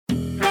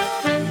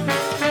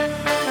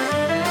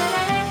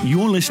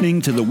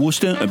listening to the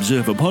Worcester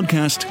Observer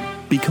Podcast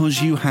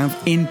because you have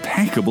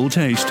impeccable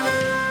taste.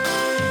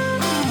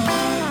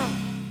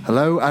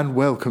 Hello and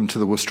welcome to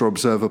the Worcester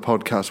Observer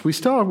Podcast. We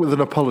start with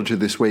an apology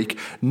this week,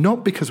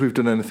 not because we've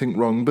done anything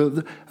wrong,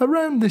 but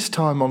around this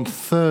time on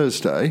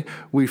Thursday,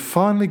 we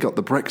finally got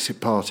the Brexit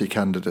Party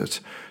candidate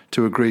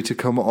to agree to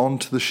come on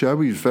to the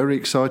show. He's very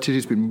excited.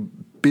 He's been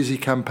busy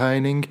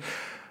campaigning.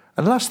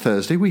 And last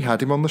Thursday, we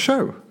had him on the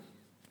show.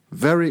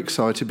 Very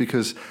excited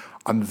because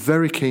I'm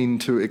very keen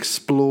to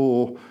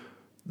explore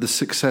the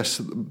success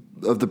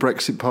of the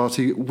Brexit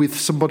Party with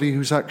somebody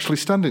who's actually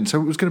standing. So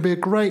it was going to be a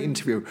great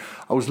interview.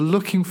 I was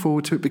looking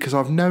forward to it because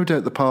I've no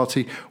doubt the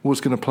party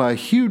was going to play a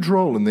huge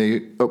role in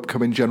the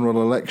upcoming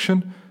general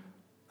election.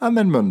 And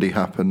then Monday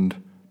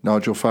happened.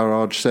 Nigel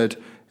Farage said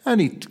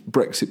any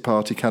Brexit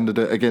Party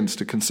candidate against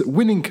a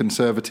winning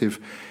Conservative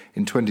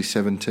in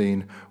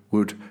 2017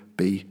 would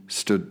be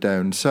stood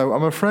down. So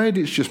I'm afraid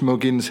it's just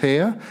Muggins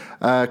here.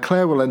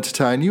 Claire will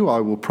entertain you. I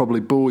will probably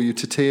bore you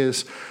to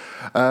tears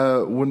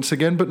once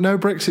again, but no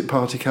Brexit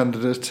Party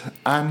candidate.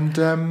 And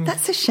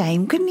that's a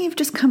shame. Couldn't he have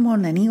just come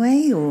on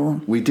anyway?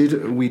 Or we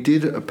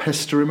did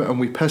pester him, and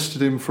we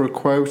pestered him for a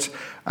quote.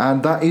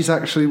 And that is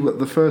actually what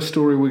the first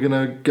story we're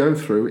going to go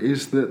through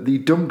is that the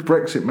dumped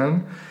Brexit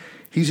man.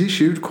 He's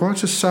issued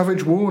quite a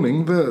savage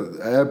warning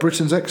that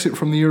Britain's exit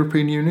from the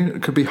European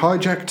Union could be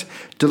hijacked,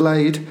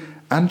 delayed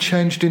and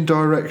changed in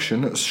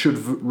direction should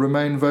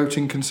Remain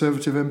voting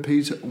Conservative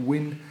MPs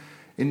win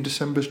in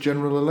December's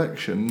general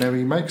election. Now,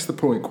 he makes the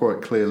point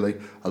quite clearly.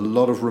 A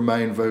lot of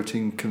Remain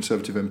voting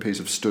Conservative MPs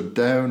have stood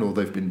down or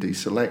they've been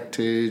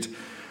deselected.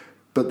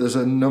 But there's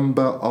a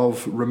number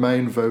of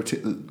Remain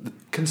voting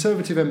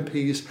Conservative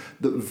MPs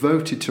that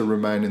voted to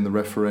remain in the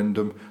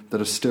referendum that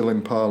are still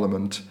in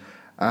Parliament.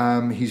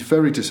 He's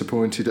very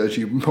disappointed, as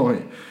you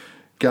might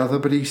gather,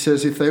 but he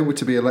says if they were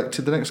to be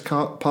elected, the next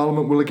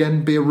Parliament will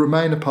again be a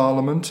Remainer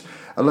Parliament,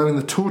 allowing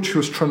the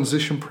tortuous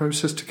transition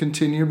process to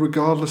continue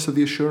regardless of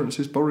the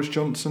assurances Boris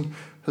Johnson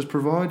has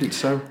provided.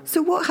 So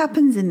what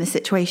happens in this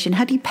situation?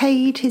 Had he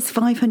paid his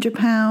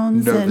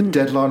 £500? No, the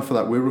deadline for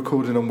that, we're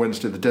recording on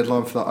Wednesday, the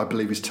deadline for that I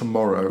believe is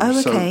tomorrow. Oh,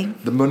 okay. So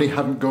the money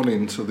hadn't gone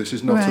in, so this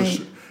is not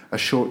a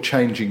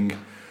short-changing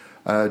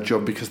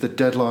job because the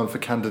deadline for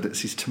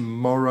candidates is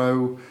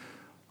tomorrow.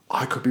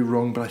 I could be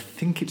wrong, but I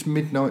think it's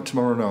midnight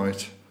tomorrow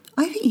night.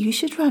 I think you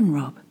should run,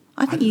 Rob.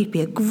 I think you'd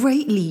be a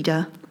great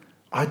leader.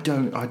 I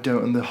don't,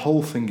 and the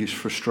whole thing is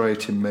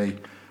frustrating me.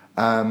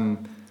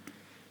 And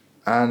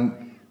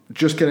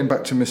just getting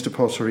back to Mr.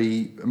 Potter,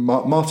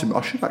 Martin,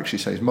 I should actually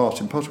say it's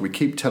Martin Potter. We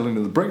keep telling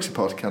him the Brexit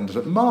Party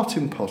candidate.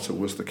 Martin Potter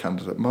was the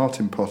candidate.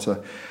 Martin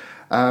Potter.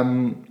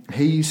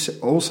 He's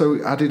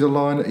also added a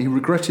line. He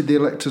regretted the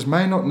electors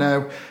may not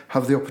now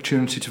have the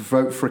opportunity to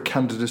vote for a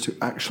candidate who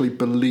actually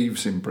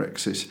believes in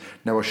Brexit.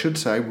 Now, I should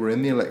say we're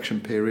in the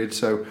election period,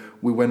 so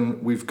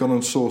we've gone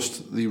and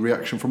sourced the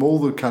reaction from all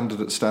the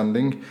candidates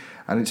standing,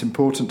 and it's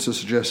important to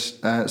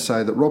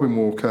say that Robin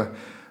Walker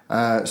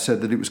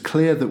said that it was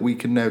clear that we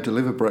can now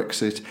deliver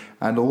Brexit,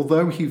 and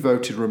although he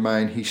voted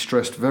Remain, he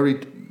stressed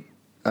very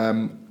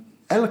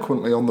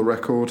eloquently on the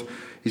record.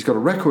 He's got a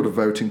record of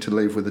voting to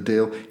leave with a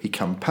deal. He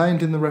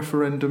campaigned in the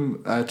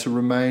referendum to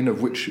Remain,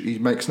 of which he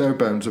makes no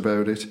bones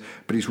about it,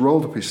 but he's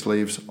rolled up his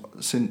sleeves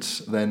since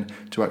then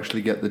to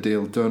actually get the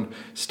deal done.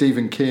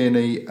 Stephen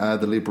Kearney,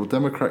 the Liberal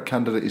Democrat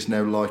candidate, is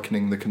now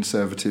likening the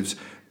Conservatives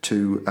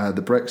to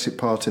the Brexit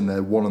Party, and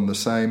they're one and the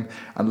same.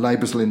 And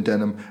Labour's Lynn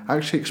Denham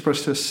actually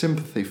expressed her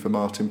sympathy for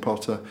Martin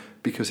Potter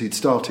because he'd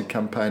started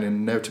campaigning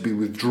and now to be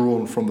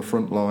withdrawn from the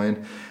front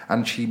line.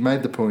 And she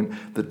made the point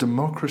that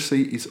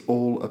democracy is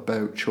all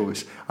about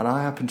choice. And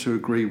I happen to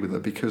agree with her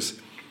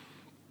because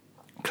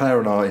Claire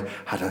and I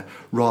had a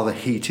rather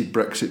heated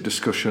Brexit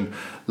discussion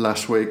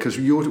last week because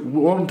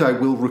one day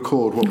we'll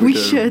record what we do.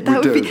 Should.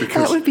 That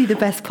would be the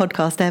best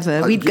podcast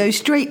ever. We'd go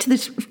straight to the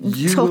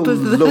top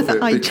of the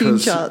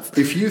iTunes charts.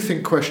 If you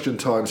think Question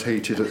Time's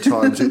heated at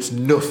times, it's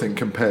nothing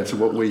compared to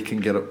what we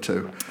can get up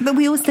to. But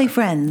we all stay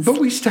friends. But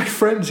we stay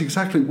friends,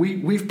 exactly.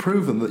 We've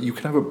proven that you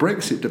can have a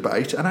Brexit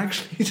debate and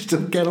actually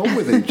still get on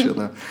with each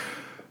other.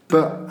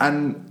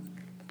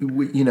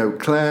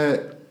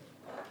 Claire...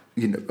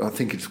 I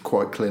think it's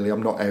quite clearly,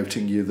 I'm not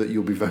outing you, that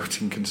you'll be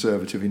voting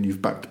Conservative and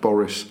you've backed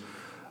Boris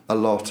a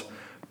lot.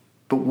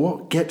 But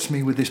what gets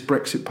me with this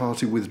Brexit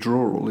Party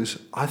withdrawal is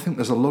I think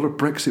there's a lot of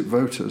Brexit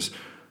voters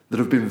that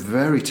have been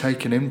very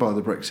taken in by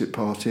the Brexit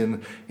Party,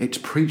 and it's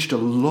preached a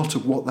lot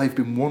of what they've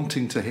been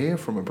wanting to hear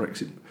from a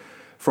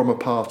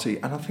party.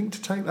 And I think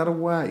to take that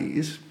away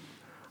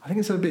I think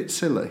it's a bit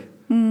silly.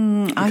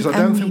 Because I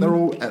don't think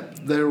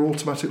they're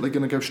automatically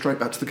going to go straight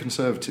back to the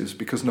Conservatives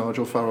because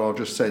Nigel Farage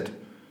just said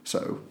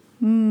so.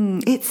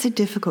 It's a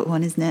difficult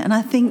one, isn't it? And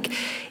I think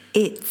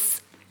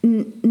it's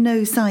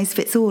no size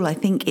fits all. I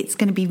think it's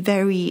going to be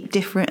very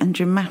different and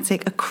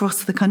dramatic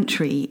across the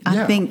country.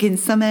 I think in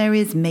some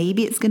areas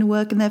maybe it's going to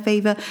work in their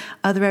favour.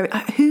 Other areas,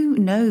 who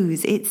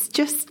knows? It's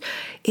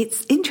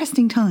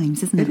interesting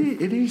times, isn't it?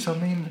 It is. I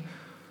mean,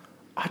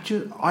 I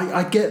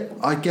get.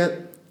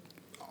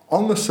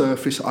 On the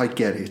surface, I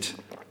get it.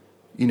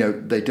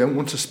 They don't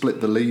want to split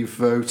the Leave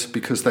vote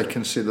because they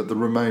can see that the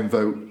Remain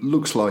vote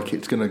looks like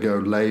it's going to go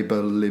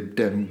Labour, Lib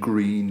Dem,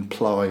 Green,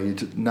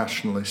 Plaid,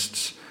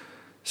 Nationalists.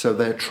 So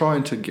they're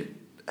trying to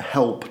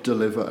help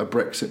deliver a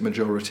Brexit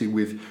majority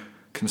with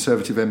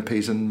Conservative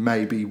MPs and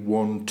maybe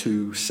 1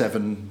 to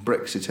 7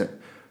 Brexit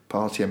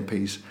Party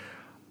MPs.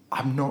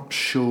 I'm not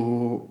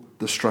sure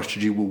the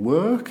strategy will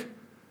work,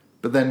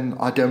 but then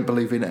I don't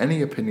believe in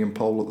any opinion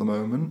poll at the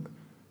moment.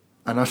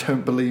 And I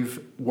don't believe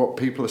what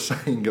people are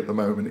saying at the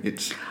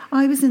moment.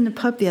 I was in the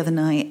pub the other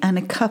night and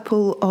a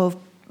couple of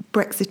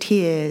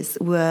Brexiteers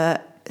were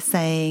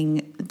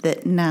saying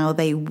that now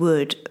they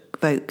would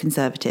vote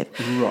Conservative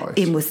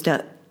in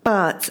Worcester.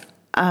 But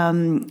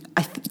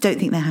I don't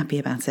think they're happy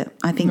about it.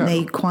 I think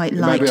they quite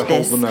liked this. Maybe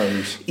a hold the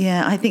nose.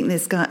 Yeah, I think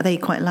they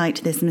quite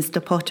liked this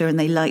Mr. Potter, and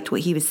they liked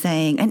what he was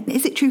saying. And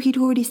is it true he'd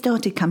already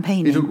started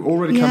campaigning? He'd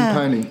already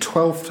campaigning.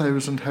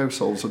 12,000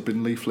 households had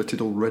been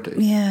leafleted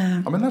already.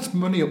 Yeah. I mean, that's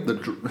money up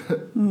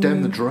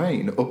down the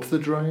drain, up the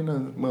drain.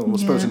 Well, I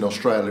suppose in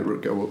Australia it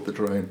would go up the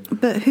drain.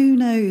 But who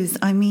knows?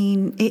 I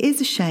mean, it is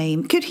a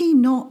shame. Could he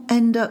not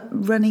end up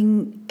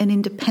running an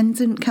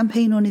independent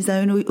campaign on his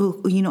own, or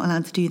are you not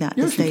allowed to do that at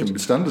this stage? Yes, you can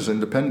stand as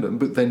independent,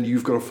 but then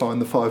you've got to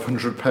find the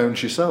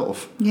 £500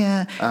 yourself.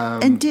 Yeah.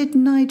 And did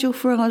Nigel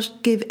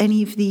Farage give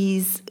any of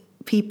these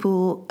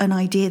people an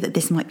idea that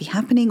this might be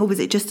happening, or was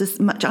it just as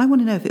much? I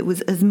want to know if it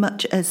was as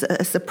much as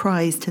a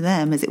surprise to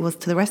them as it was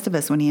to the rest of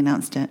us when he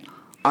announced it.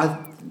 I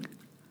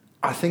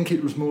think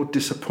it was more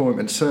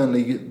disappointment.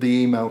 Certainly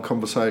the email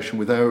conversation,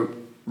 without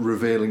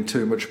revealing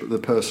too much, but the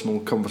personal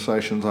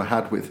conversations I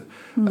had with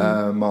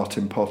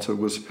Martin Potter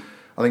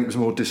I think it was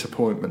more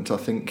disappointment. I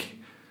think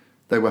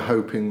they were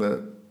hoping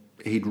that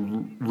he'd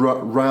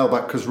rail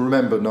back, because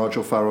remember,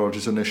 Nigel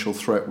Farage's initial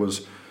threat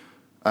was,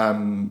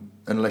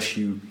 unless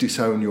you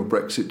disown your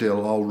Brexit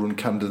deal, I'll run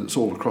candidates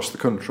all across the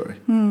country.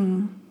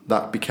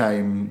 That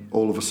became,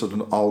 all of a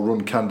sudden, I'll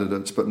run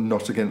candidates, but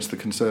not against the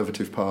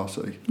Conservative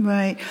Party.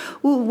 Right.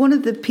 Well, one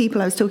of the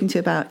people I was talking to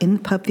about in the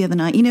pub the other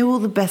night, all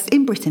the best,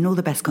 in Britain, all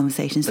the best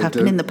conversations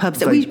happen in the pubs.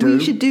 So we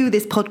should do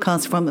this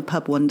podcast from the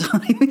pub one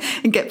time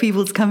and get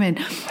people to come in.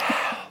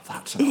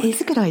 It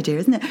is a good idea,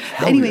 isn't it?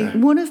 But anyway,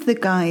 one of the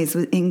guys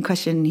in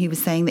question, he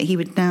was saying that he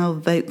would now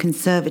vote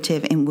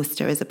Conservative in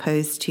Worcester as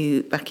opposed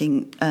to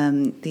backing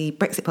the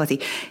Brexit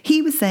Party.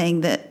 He was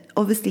saying that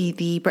obviously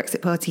the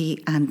Brexit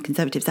Party and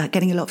Conservatives are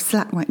getting a lot of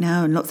slack right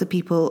now, and lots of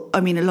people,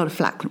 a lot of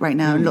flack right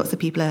now, and lots of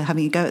people are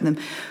having a go at them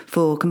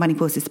for combining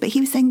forces. But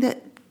he was saying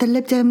that the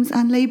Lib Dems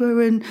and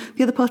Labour and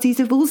the other parties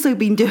have also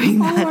been doing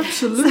that. Oh,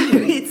 absolutely. So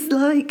it's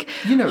like...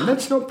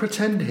 let's not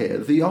pretend here.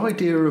 The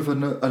idea of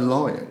an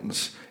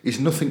alliance is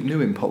nothing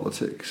new in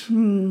politics.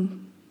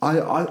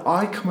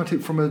 I come at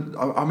it from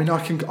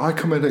I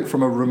come at it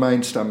from a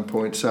Remain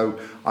standpoint, so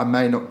I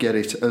may not get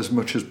it as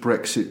much as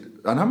Brexit.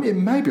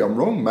 And maybe I'm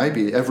wrong.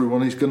 Maybe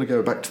everyone is going to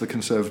go back to the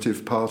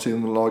Conservative Party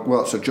and they're like,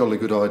 well, it's a jolly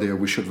good idea,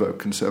 we should vote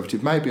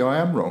Conservative. Maybe I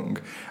am wrong.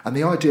 And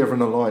the idea of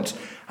an alliance,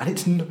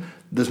 and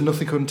there's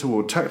nothing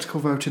untoward.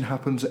 Tactical voting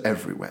happens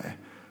everywhere.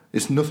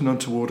 It's nothing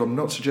untoward. I'm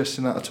not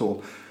suggesting that at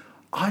all.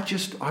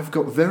 I've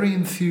got very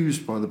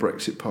enthused by the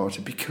Brexit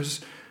Party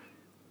because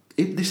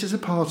this is a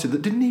party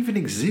that didn't even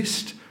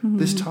exist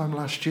this time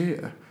last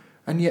year.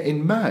 And yet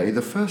in May,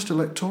 the first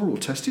electoral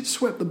test, it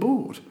swept the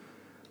board.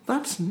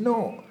 That's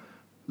not...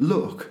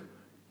 Look,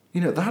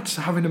 that's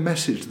having a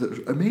message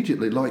that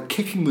immediately, like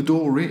kicking the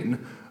door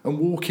in and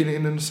walking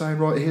in and saying,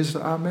 right, here's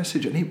our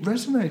message. And it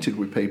resonated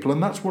with people.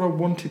 And that's what I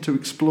wanted to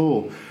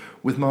explore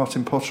with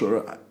Martin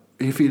Potter.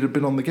 If he'd have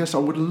been on the guest, I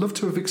would have loved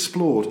to have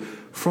explored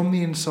from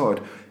the inside,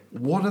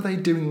 what are they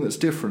doing that's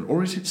different?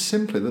 Or is it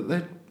simply that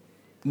they're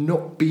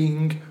not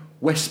being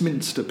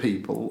Westminster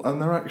people and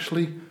they're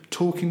actually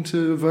talking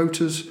to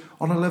voters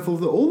on a level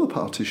that all the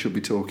parties should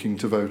be talking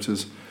to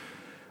voters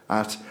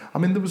at?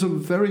 There was a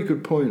very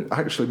good point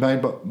actually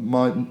made by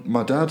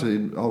my dad.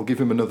 I'll give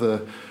him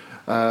another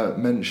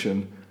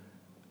mention.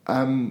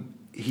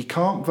 He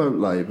can't vote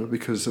Labour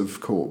because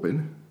of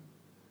Corbyn.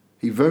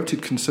 He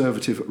voted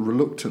Conservative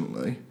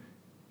reluctantly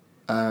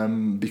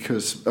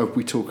because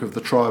we talk of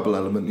the tribal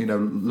element.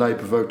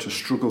 Labour voters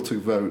struggle to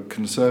vote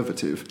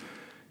Conservative.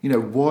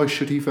 Why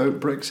should he vote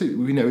Brexit?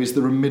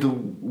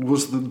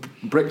 Was the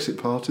Brexit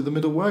Party the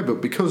middle way?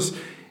 But because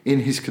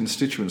in his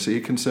constituency,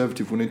 a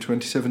Conservative won in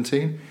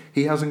 2017,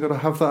 he hasn't got to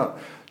have that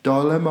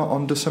dilemma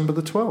on December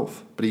the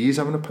 12th. But he is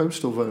having a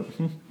postal vote.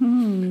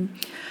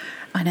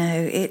 I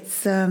know,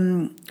 it's,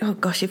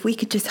 if we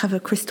could just have a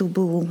crystal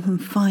ball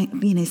and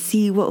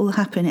see what will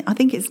happen. I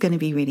think it's going to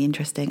be really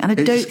interesting. And I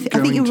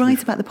think you're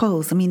right about the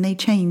polls. They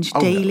change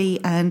daily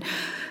and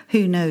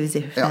who knows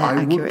if they're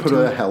accurate. I would put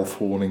a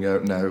health warning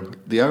out now.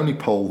 The only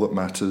poll that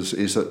matters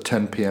is at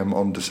 10 p.m.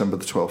 on December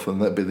the 12th,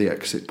 and that'd be the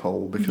exit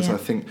poll, because I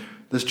think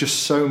there's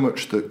just so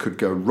much that could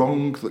go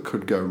wrong, that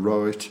could go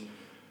right.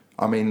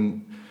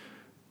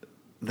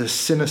 the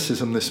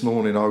cynicism this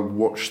morning I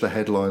watched the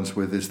headlines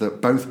with is that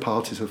both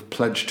parties have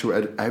pledged to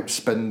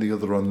outspend the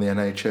other on the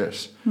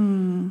NHS.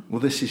 Well,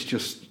 this is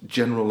just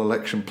general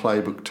election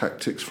playbook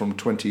tactics from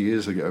 20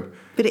 years ago.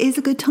 But it is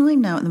a good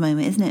time now at the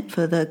moment, isn't it,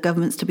 for the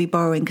governments to be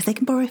borrowing, because they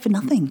can borrow for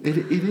nothing. It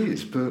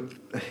is, but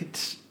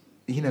it's,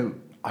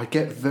 I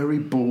get very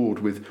bored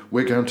with,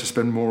 we're going to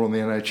spend more on the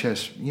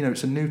NHS.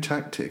 It's a new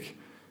tactic.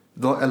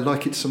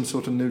 Like it's some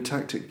sort of new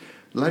tactic.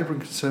 Labour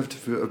and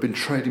Conservative have been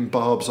trading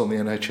barbs on the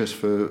NHS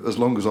for as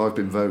long as I've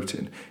been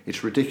voting.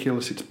 It's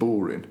ridiculous, it's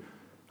boring.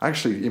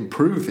 Actually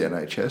improve the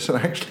NHS,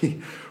 and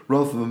actually,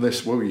 rather than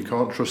this, well, you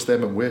can't trust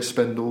them and we'll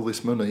spend all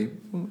this money,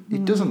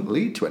 it doesn't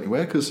lead to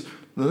anywhere, because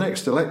the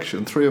next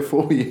election, 3 or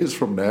 4 years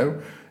from now,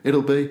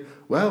 it'll be,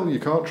 well, you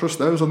can't trust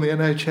those on the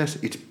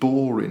NHS. It's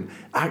boring.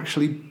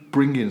 Actually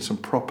bring in some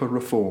proper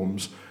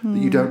reforms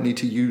that you don't need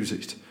to use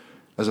it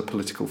as a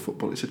political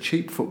football. It's a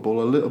cheap football,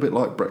 a little bit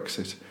like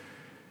Brexit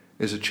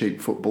is a cheap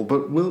football.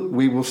 But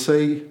we will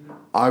see.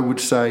 I would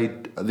say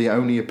the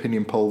only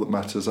opinion poll that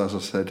matters, as I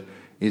said,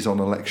 is on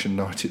election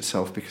night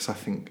itself, because I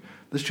think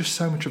there's just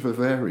so much of a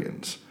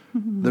variance.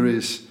 There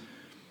is.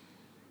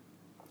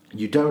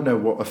 You don't know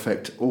what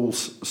effect all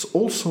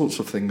sorts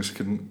of things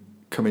can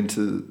come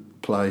into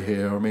play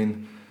here. I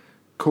mean,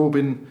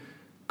 Corbyn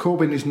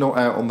is not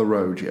out on the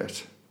road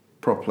yet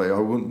properly.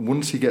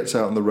 Once he gets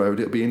out on the road,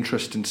 it'll be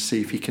interesting to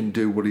see if he can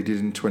do what he did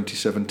in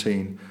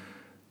 2017.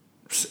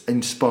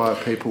 Inspire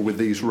people with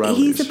these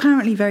rallies. He's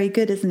apparently very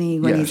good, isn't he,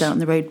 when he's out on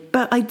the road?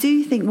 But I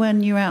do think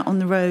when you're out on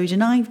the road,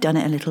 and I've done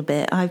it a little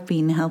bit, I've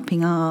been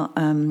helping our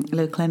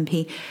local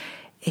MP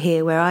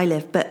here where I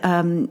live, but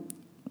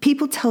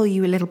people tell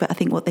you a little bit, I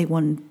think, what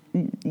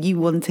you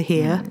want to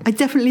hear. I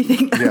definitely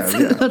think that's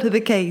a lot of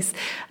the case.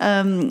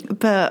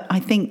 But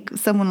I think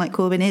someone like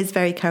Corbyn is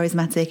very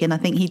charismatic, and I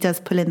think he does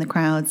pull in the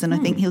crowds, and I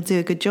think he'll do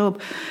a good job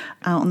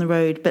out on the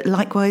road. But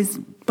likewise,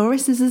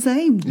 Boris is the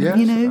same.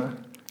 Yes,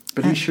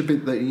 but he should be.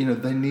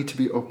 They need to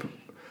be up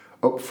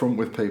front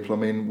with people. I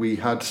mean, we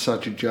had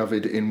Sajid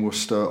Javid in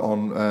Worcester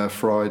on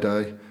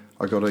Friday.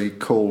 I got a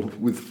call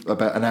with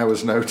about an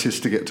hour's notice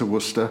to get to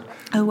Worcester.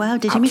 Oh wow!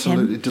 Did you meet him?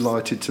 Absolutely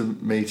delighted to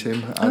meet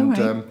him.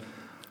 And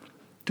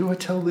do I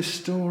tell this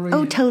story?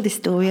 Oh, tell this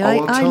story.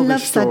 I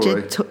love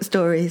Sajid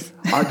stories.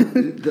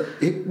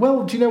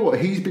 Well, do you know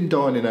what? He's been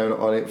dining out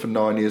on it for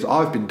 9 years.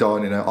 I've been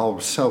dining out. I'll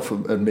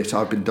self-admit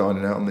I've been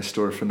dining out on this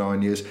story for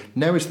 9 years.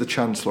 Now as the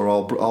Chancellor,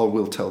 I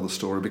will tell the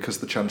story, because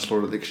the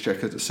Chancellor of the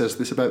Exchequer says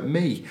this about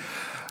me.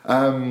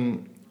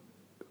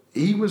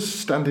 He was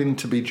standing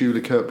to be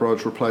Julie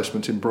Kirkbride's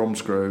replacement in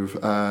Bromsgrove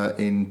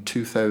in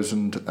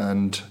 2000,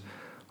 and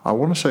I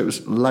want to say it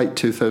was late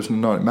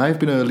 2009. It may have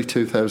been early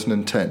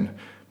 2010.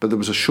 But there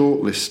was a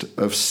short list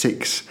of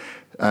 6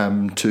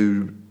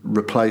 to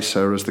replace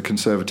her as the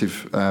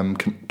Conservative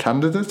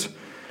candidate.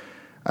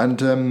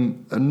 And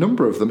a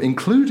number of them,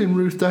 including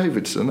Ruth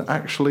Davidson,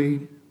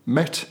 actually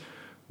met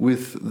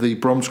with the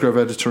Bromsgrove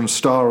editor and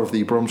star of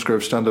the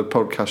Bromsgrove Standard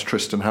podcast,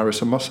 Tristan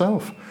Harris, and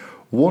myself.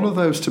 One of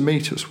those to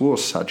meet us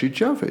was Sajid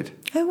Javid.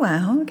 Oh,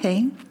 wow,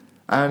 okay.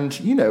 And,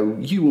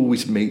 you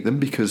always meet them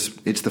because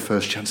it's the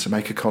first chance to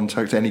make a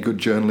contact. Any good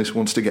journalist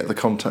wants to get the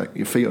contact,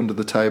 your feet under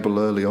the table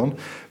early on.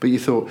 But you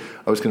thought,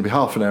 it's going to be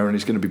half an hour and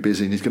he's going to be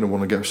busy and he's going to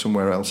want to go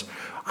somewhere else.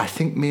 I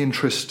think me and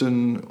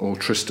Tristan, or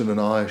Tristan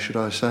and I, should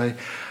I say,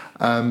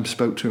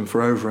 spoke to him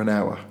for over an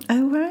hour.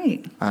 Oh,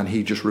 right. And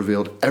he just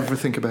revealed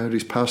everything about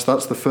his past.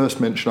 That's the first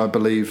mention, I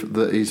believe,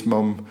 that his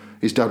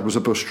dad was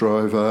a bus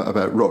driver,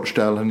 about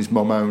Rochdale, and his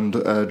mum owned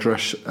a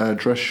dress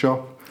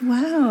shop.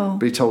 Wow.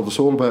 But he told us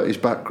all about his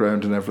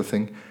background and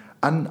everything.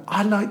 And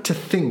I like to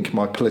think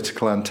my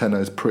political antenna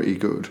is pretty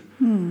good.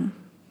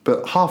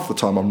 But half the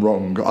time I'm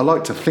wrong. I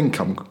like to think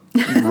I'm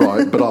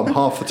right, but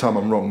half the time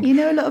I'm wrong. You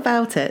know a lot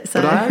about it.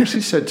 So. But I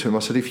actually said to him, I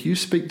said, if you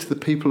speak to the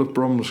people of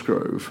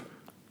Bromsgrove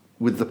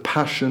with the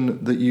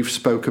passion that you've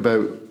spoke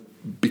about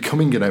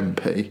becoming an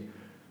MP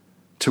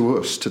to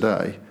us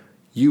today,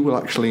 you will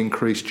actually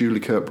increase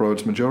Julie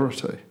Kirkbride's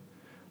majority.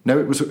 Now,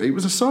 it was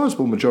a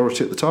sizable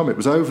majority at the time. It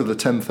was over the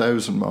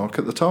 10,000 mark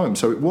at the time.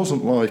 So it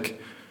wasn't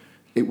like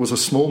it was a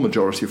small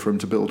majority for him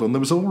to build on. There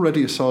was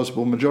already a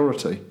sizable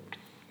majority.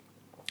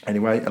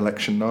 Anyway,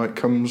 election night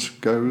comes,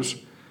 goes.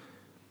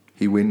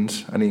 He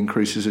wins and he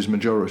increases his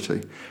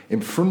majority.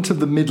 In front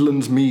of the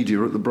Midlands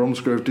media at the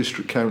Bromsgrove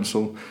District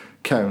Council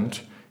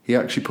count, he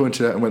actually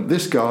pointed out and went,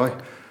 this guy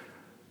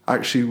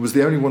actually was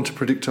the only one to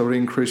predict I would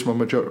increase my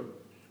majority.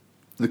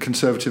 The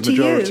Conservative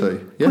majority.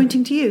 You? Yeah.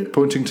 Pointing to you?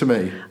 Pointing to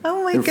me.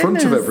 Oh, my in goodness.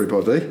 front of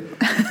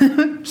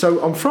everybody. So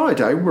on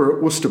Friday, we're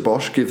at Worcester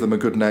Bosch, give them a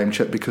good name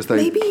check because they...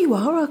 Maybe you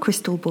are our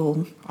crystal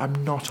ball. I'm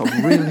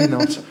really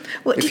not.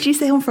 What did you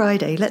say on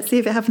Friday? Let's see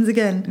if it happens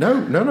again.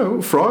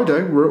 No.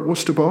 Friday, we're at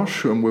Worcester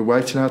Bosch and we're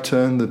waiting our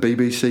turn. The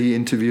BBC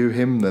interview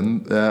him,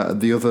 then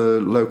the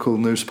other local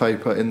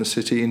newspaper in the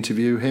city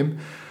interview him.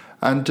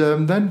 And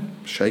then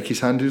shake his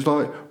hand. He's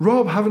like,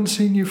 Rob, haven't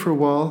seen you for a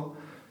while.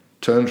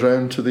 Turns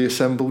round to the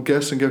assembled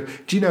guests and goes,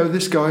 do you know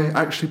this guy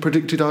actually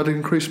predicted I'd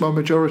increase my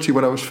majority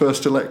when I was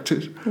first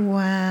elected?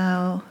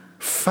 Wow.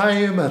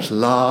 Fame at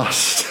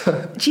last.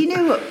 Do you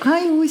know what?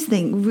 I always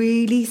think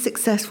really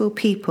successful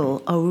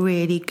people are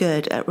really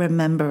good at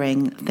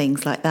remembering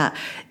things like that.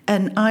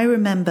 And I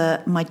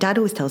remember my dad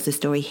always tells this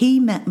story. He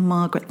met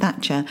Margaret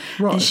Thatcher,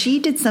 and she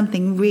did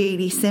something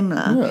really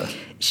similar. Yeah.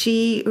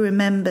 She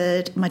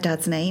remembered my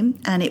dad's name,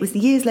 and it was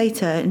years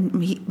later,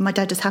 and my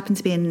dad just happened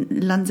to be in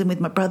London with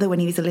my brother when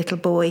he was a little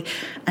boy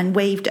and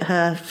waved at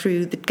her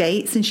through the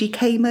gates, and she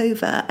came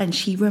over and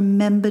she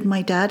remembered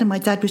my dad, and my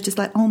dad was just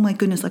like, oh my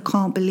goodness, I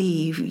can't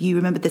believe you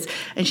remembered this.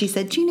 And she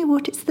said, do you know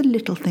what? It's the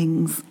little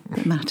things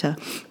that matter.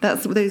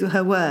 Those were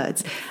her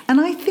words.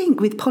 And I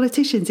think with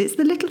politicians, it's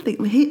the little thing.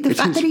 The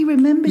fact that he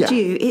remembered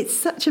you, it's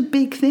such a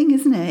big thing,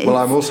 isn't it? Well,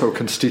 I'm also a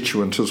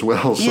constituent as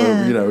well, so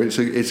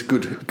it's a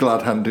good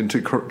glad handing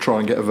to try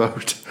and get a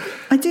vote.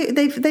 I do.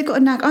 They've got a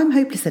knack. I'm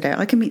hopeless at it.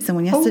 I can meet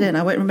someone yesterday and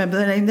I won't remember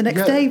their name the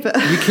next day. But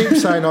you keep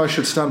saying I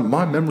should stand.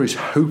 My memory's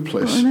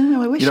hopeless. I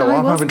know. I wish I was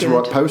I'm having good. to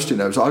write post-it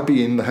notes. I'd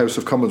be in the House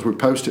of Commons with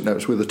post-it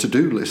notes with a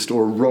to-do list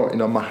or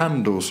writing on my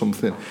hand or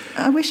something.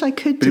 I wish I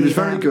could. But it was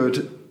very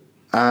good.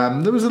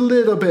 There was a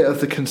little bit of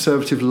the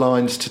Conservative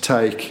lines to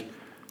take,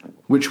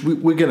 which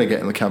we're going to get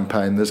in the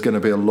campaign. There's going to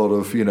be a lot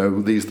of,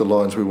 these are the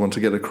lines we want to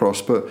get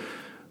across. But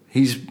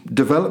he's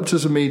developed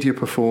as a media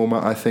performer,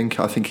 I think.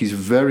 I think he's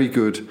very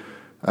good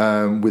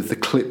with the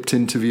clipped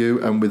interview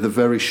and with the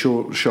very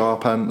short,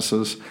 sharp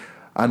answers.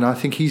 And I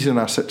think he's an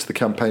asset to the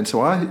campaign.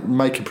 So I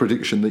make a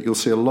prediction that you'll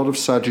see a lot of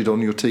Sajid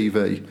on your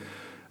TV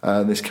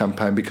this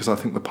campaign, because I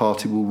think the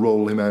party will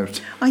roll him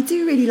out. I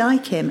do really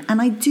like him, and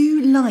I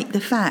do like the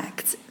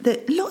fact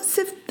that lots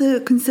of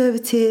the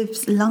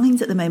Conservatives'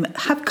 lines at the moment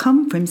have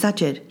come from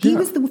Sajid. He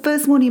was the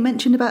first one who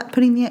mentioned about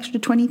putting the extra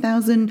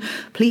 20,000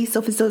 police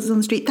officers on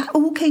the street. That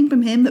all came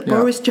from him, that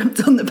Boris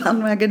jumped on the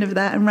bandwagon of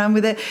that and ran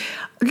with it.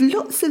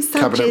 Lots of Sajid's...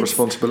 Cabinet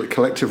responsibility,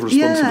 collective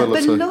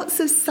responsibility. Yeah, but lots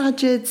of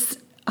Sajid's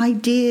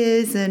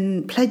ideas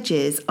and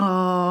pledges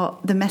are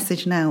the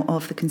message now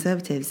of the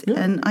Conservatives. Yeah.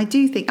 And I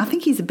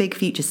think he's a big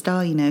future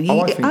star,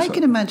 I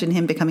can imagine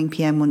him becoming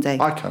PM one day.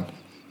 I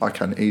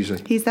can,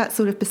 easy. He's that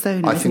sort of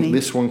persona, I think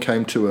this one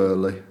came too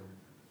early,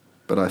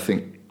 but I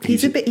think...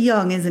 He's a bit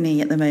young, isn't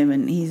he, at the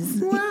moment?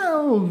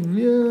 Well,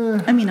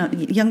 yeah. I mean,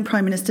 young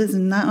prime ministers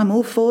and that, I'm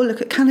all for.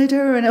 Look at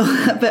Canada and all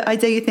that, but I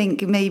do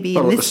think maybe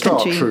in this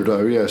country... at the start,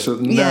 Trudeau, yes.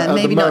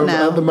 Maybe not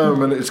now. At the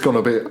moment, it's gone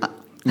a bit...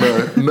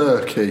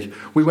 murky.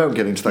 We won't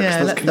get into that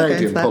because that's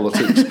Canadian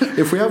politics.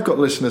 If we have got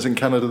listeners in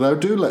Canada, though,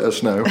 do let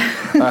us know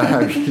how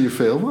you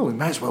feel. Well, we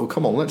may as well.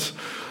 Come on, let's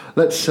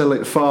sell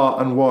it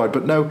far and wide.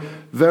 But no,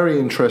 very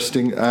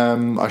interesting.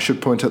 I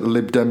should point out the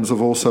Lib Dems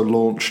have also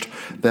launched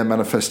their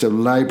manifesto.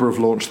 Labour have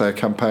launched their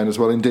campaign as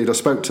well. Indeed, I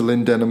spoke to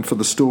Lynn Denham for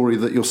the story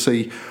that you'll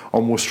see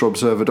on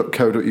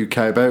worcesterobserver.co.uk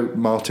about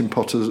Martin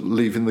Potter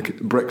leaving the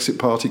Brexit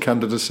Party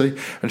candidacy.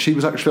 And she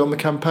was actually on the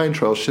campaign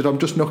trail. She said, I'm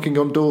just knocking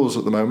on doors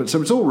at the moment.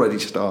 So it's already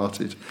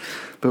started.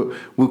 But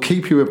we'll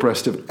keep you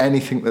abreast of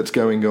anything that's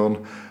going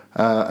on.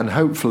 And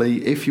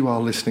hopefully, if you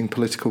are listening,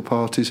 political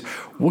parties,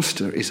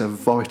 Worcester is a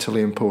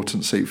vitally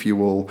important seat for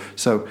you all.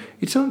 So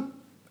it's on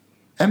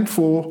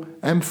M4,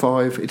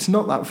 M5. It's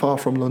not that far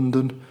from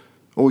London.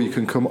 Or you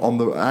can come on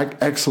the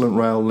excellent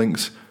rail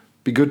links.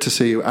 Be good to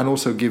see you. And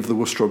also give the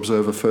Worcester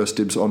Observer first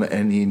dibs on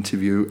any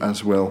interview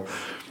as well.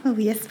 Oh,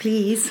 yes,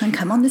 please. And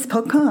come on this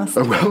podcast.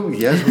 Well,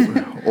 yes.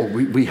 Or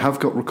we have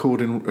got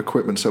recording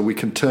equipment, so we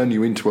can turn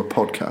you into a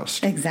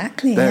podcast.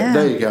 Exactly,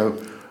 There you go.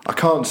 I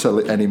can't sell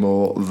it any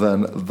more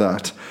than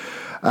that.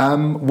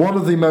 One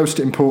of the most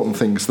important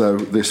things, though,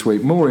 this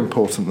week, more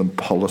important than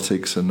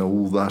politics and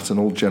all that and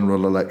all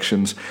general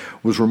elections,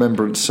 was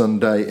Remembrance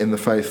Sunday in the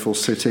Faithful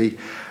City.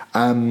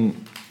 Do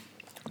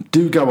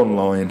go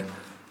online.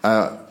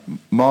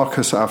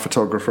 Marcus, our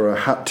photographer, a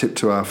hat tip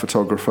to our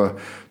photographer,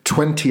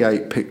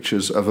 28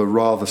 pictures of a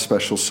rather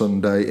special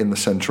Sunday in the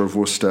centre of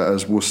Worcester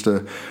as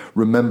Worcester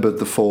remembered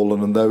the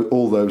fallen and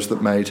all those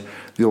that made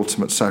the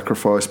ultimate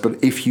sacrifice.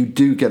 But if you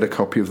do get a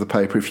copy of the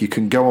paper, if you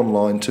can go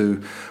online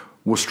to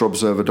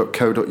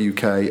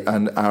worcesterobserver.co.uk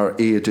and our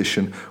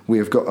e-edition, we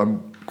have got a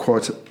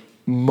quite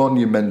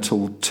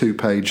monumental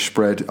 2-page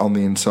spread on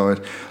the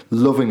inside,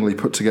 lovingly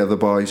put together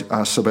by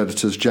our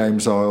sub-editors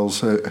James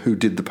Isles, who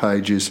did the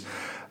pages.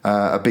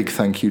 A big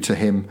thank you to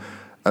him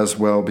as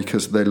well,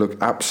 because they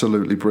look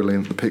absolutely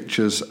brilliant, the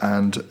pictures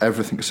and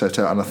everything set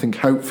out. And I think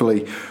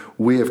hopefully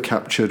we have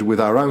captured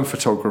with our own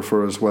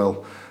photographer as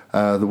well,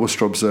 the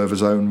Worcester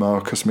Observer's own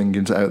Marcus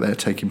Mingins out there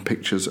taking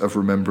pictures of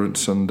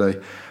Remembrance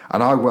Sunday.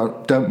 And I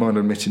don't mind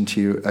admitting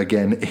to you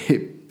again,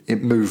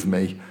 it moved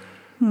me,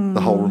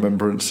 the whole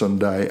Remembrance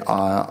Sunday.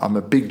 I'm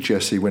a big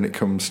Jessie when it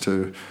comes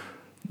to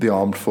the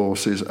armed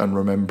forces and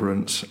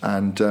remembrance,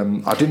 and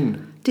I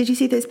didn't... Did you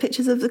see those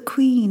pictures of the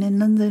Queen in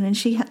London, and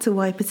she had to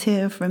wipe a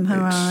tear from her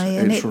eye?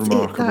 And it's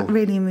remarkable. That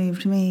really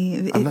moved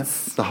me. And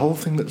that's the whole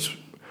thing that's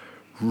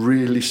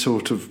really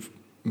sort of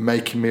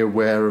making me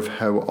aware of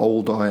how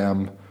old I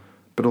am,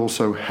 but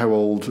also how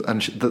old,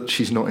 and that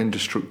she's not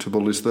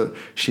indestructible, is that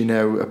she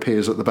now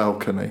appears at the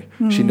balcony.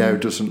 She now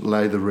doesn't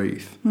lay the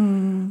wreath.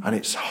 And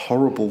it's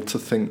horrible to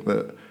think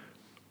that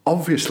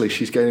obviously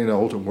she's getting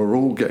old and we're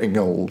all getting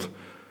old,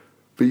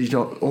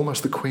 But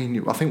almost the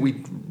Queen. I think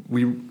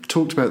we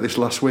talked about this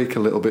last week a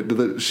little bit,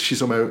 that she's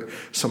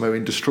somehow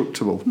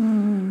indestructible.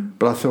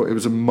 But I thought it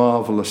was a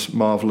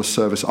marvellous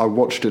service. I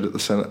watched it at the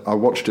Senate. I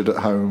watched it at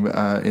home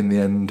in the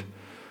end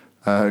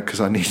because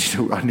I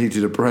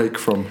needed a break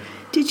from.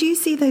 Did you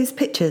see those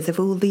pictures of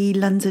all the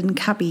London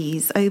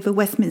cabbies over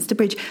Westminster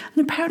Bridge?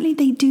 And apparently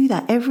they do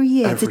that every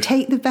year to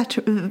take the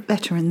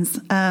veterans.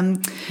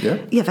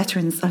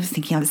 Veterans. I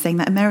was saying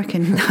that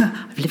American.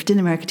 I've lived in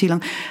America too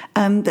long.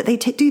 That they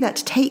do that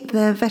to take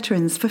their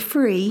veterans for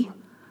free.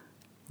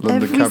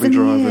 London cabby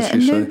drivers,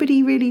 and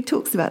nobody really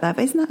talks about that,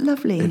 but isn't that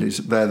lovely? It is.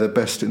 They're the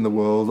best in the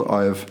world.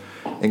 I have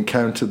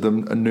encountered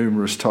them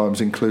numerous times,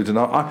 including...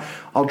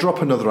 I'll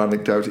drop another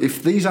anecdote.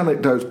 If these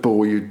anecdotes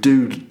bore you,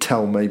 do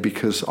tell me,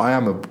 because I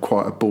am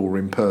quite a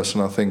boring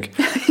person, I think.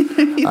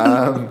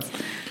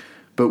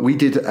 But we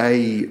did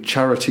a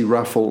charity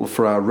raffle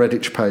for our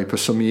Redditch paper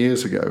some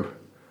years ago.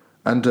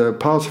 And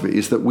part of it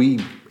is that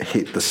we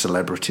hit the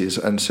celebrities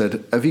and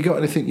said, have you got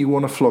anything you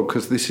want to flog?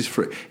 Because this is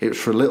it was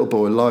for a little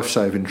boy,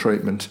 life-saving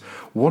treatment.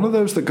 One of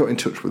those that got in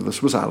touch with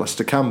us was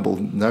Alistair Campbell.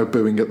 No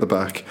booing at the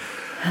back.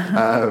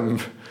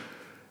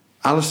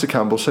 Alistair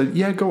Campbell said,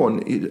 yeah, go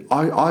on.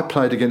 I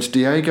played against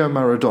Diego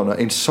Maradona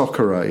in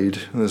Soccer Aid.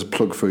 And there's a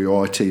plug for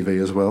your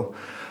ITV as well.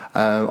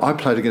 I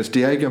played against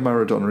Diego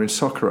Maradona in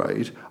Soccer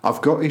Aid. I've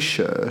got his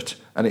shirt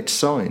and it's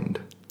signed.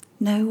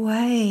 No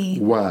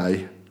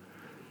way.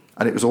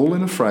 And it was all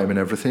in a frame and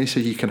everything. He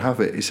said, you can have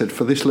it. He said,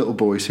 for this little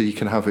boy, he said, you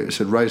can have it. He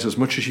said, raise as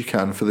much as you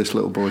can for this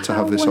little boy to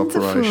have this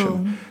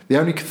operation. The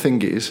only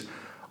thing is,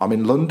 I'm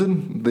in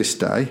London this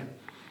day,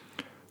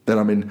 then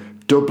I'm in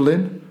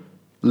Dublin,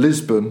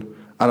 Lisbon,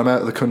 and I'm out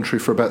of the country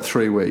for about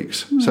 3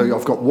 weeks. So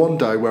I've got one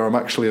day where I'm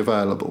actually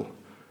available,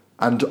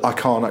 and I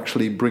can't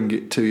actually bring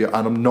it to you,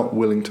 and I'm not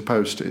willing to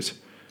post it.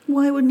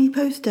 Why wouldn't he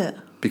post it?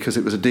 Because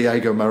it was a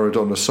Diego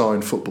Maradona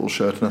signed football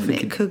shirt, and I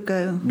think it could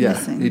go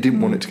missing. Yeah, he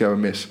didn't want it to go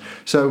amiss.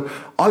 So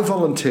I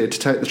volunteered to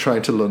take the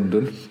train to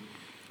London,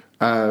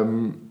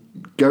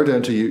 go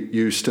down to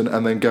Euston,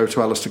 and then go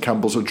to Alistair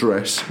Campbell's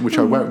address, which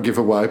I won't give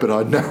away, but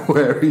I know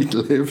where he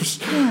lives.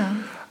 Yeah.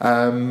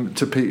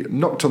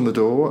 Knocked on the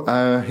door.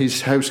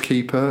 His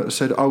housekeeper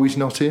said, "Oh, he's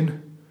not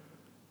in."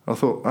 I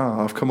thought,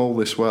 I've come all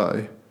this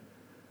way,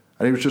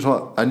 and he was just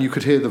like, and you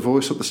could hear the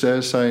voice up the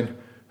stairs saying,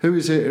 "Who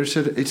is it?" He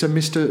said, "It's a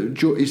Mr.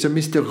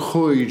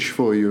 George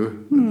for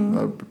you."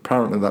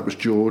 Apparently that was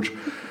George.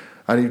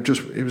 And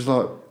he was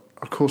like,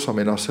 "Of course I'm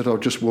in." I said, "I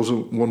just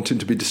wasn't wanting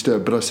to be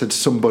disturbed, but I said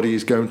somebody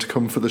is going to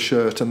come for the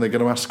shirt and they're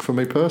going to ask for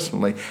me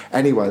personally."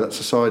 Anyway, that's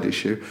a side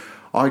issue.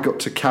 I got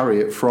to carry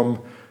it from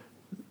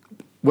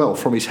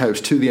his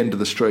house to the end of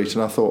the street,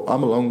 and I thought,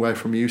 I'm a long way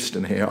from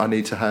Euston here. I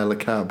need to hail a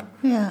cab.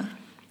 Yeah.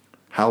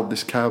 Hailed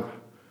this cab.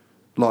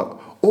 Like,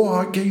 "All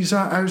right, geezer,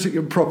 how's it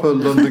your proper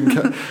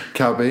London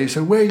cabbie?" He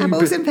said, "Where you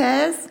Apples been?" and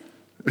pears.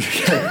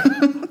 Yeah,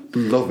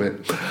 love it.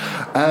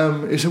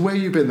 He said, "Where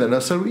you been then?" I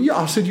said, "Yeah."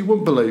 I said, "You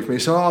wouldn't believe me." He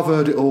said, "I've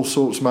heard it all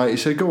sorts, mate." He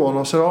said, "Go on."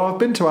 I said, "I've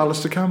been to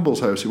Alistair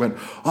Campbell's house." He went,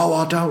 "Oh,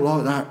 I don't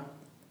like that."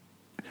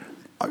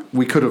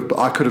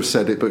 I could have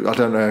said it, but I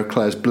don't know how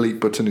Claire's bleep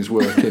button is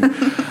working.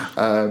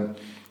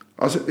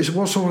 I said,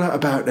 "What's all that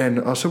about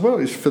then?" I said, "Well,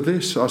 it's for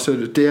this." I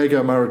said,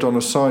 "Diego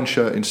Maradona signed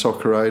shirt in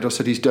Soccer Aid." I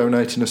said, "He's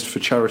donating us for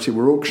charity.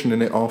 We're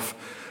auctioning it off,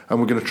 and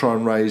we're going to try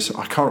and raise..."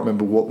 I can't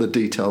remember what the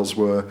details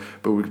were,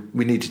 but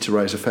we needed to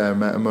raise a fair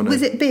amount of money.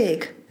 Was it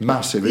big?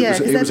 Massive. Yeah,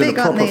 it was in a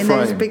proper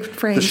frame. Big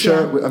frames, the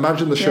shirt.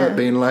 Imagine the shirt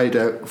being laid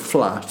out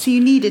flat. So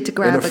you needed to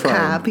grab a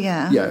cab.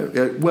 Yeah.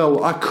 Yeah.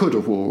 Well, I could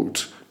have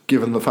walked,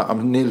 given the fact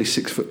I'm nearly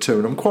 6'2"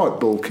 and I'm quite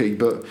bulky,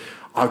 but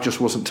I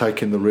just wasn't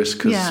taking the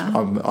risk because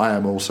I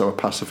am also a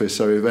pacifist.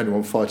 So if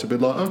anyone fight, I'd be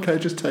like, okay,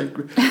 just take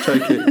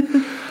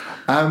it.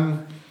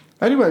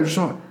 Anyway, it was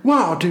like,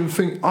 wow, I didn't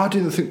think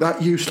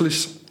that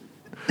useless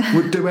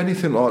would do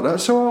anything like that.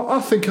 So I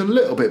think a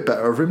little bit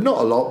better of him, not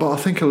a lot, but I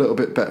think a little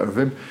bit better of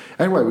him.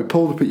 Anyway, we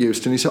pulled up at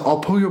Euston. He said, "I'll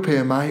pull you up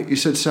here, mate." He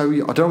said, "So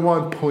I don't know why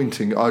I'm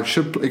pointing. I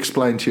should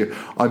explain to you.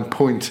 I'm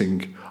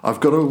pointing. I've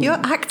got to..." You're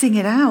acting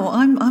it out.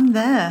 I'm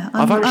there.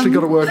 I've actually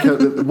got to work out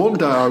that one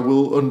day I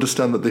will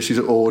understand that this is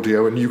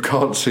audio and you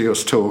can't see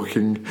us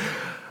talking.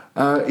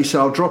 He said,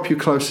 "I'll drop you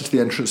closer to the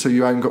entrance so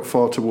you ain't got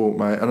far to walk,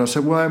 mate." And I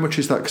said, "Well, how much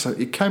is that?" Because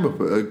it came up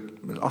at,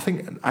 I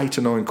think, 8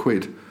 or 9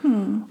 quid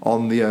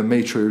on the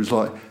meter. He was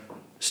like,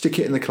 "Stick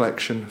it in the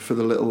collection for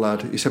the little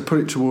lad." He said, "Put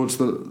it towards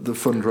the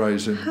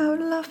fundraising." How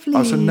lovely.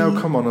 I said, "No,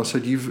 come on." I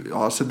said,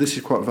 "This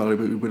is quite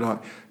valuable." We'd be like,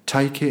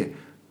 "Take it.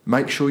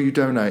 Make sure you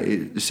donate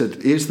it." He said,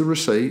 "Here's the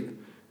receipt."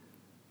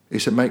 He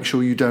said, "Make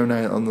sure you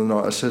donate on the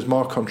night." It says,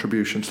 "My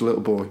contribution to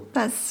little boy."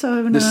 That's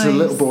so nice. This is a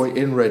little boy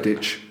in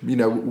Redditch,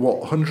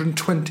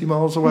 120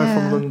 miles away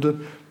from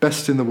London.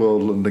 Best in the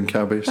world, London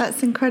cabbies.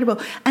 That's incredible.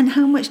 And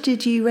how much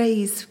did you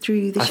raise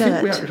through the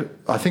shirt?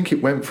 I think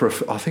it went for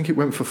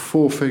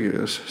 4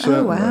 figures. Certainly.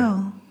 Oh,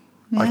 wow.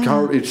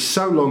 Yeah. It's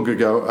so long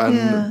ago,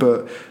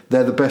 but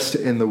they're the best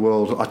in the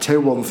world. I tell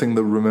you one thing,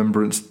 the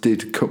remembrance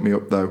did cut me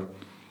up, though.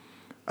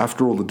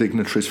 After all the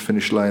dignitaries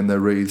finished laying their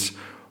wreaths,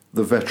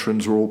 the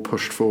veterans were all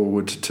pushed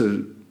forward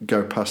to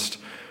go past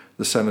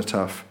the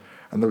cenotaph.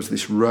 and there was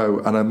this row,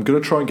 and I'm going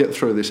to try and get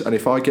through this, and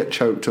if I get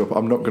choked up,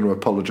 I'm not going to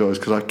apologise,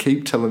 because I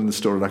keep telling the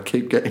story and I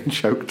keep getting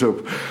choked up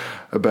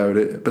about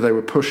it. But they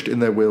were pushed in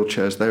their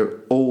wheelchairs. They were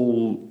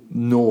all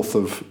north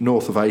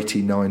of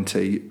 80,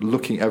 90,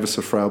 looking ever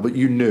so frail, but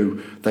you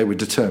knew they were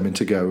determined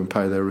to go and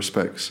pay their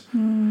respects.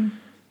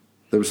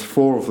 There was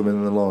 4 of them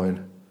in the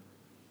line.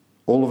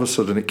 All of a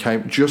sudden, it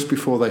came just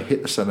before they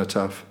hit the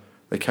cenotaph.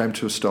 They came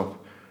to a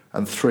stop,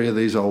 and 3 of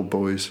these old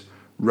boys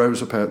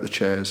rose up out the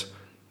chairs.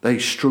 They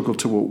struggled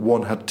to walk.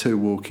 One had 2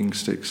 walking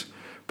sticks,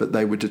 but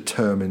they were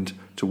determined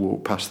to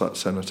walk past that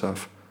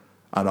cenotaph.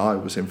 And I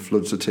was in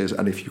floods of tears.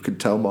 And if you could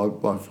tell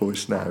my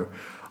voice now,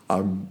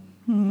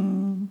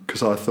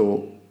 because I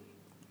thought,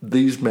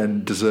 these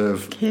men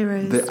deserve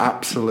heroes, the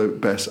absolute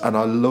best. And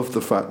I love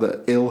the fact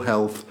that ill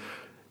health,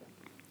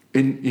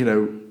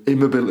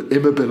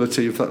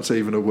 immobility, if that's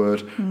even a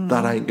word,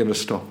 that ain't going to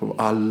stop them.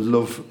 I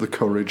love the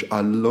courage.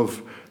 I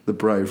love the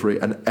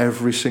bravery. And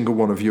every single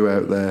one of you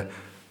out there,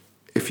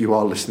 if you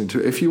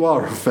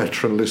are a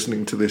veteran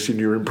listening to this and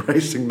you're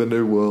embracing the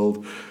new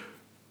world,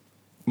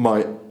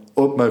 my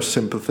utmost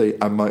sympathy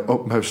and my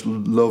utmost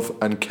love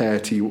and care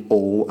to you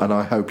all, and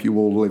I hope you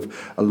all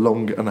live a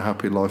long and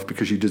happy life,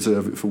 because you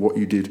deserve it for what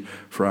you did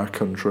for our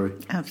country.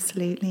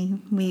 Absolutely.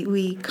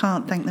 We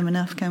can't thank them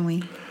enough, can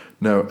we?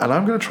 No, and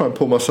I'm going to try and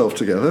pull myself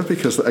together,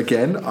 because,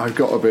 again, I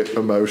got a bit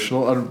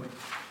emotional, and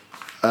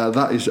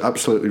that is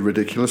absolutely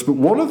ridiculous. But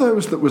one of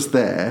those that was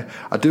there,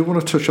 I do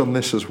want to touch on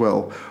this as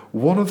well.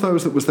 One of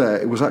those that was there,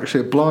 it was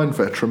actually a blind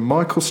veteran,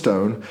 Michael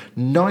Stone,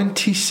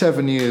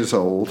 97 years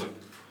old,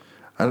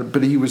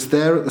 but he was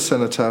there at the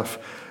cenotaph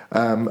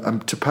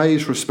and to pay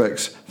his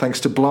respects, thanks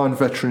to Blind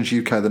Veterans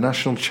UK, the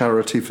national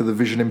charity for the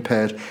vision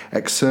impaired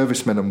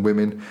ex-servicemen and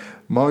women.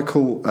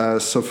 Michael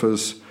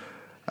suffers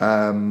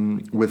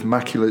with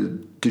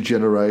macular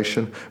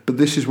degeneration, but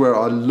this is where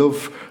I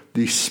love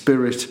the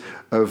spirit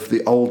of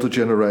the older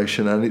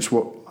generation, and it's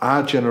what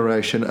our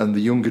generation and the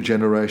younger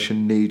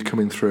generation need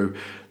coming through,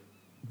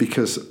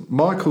 because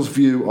Michael's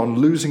view on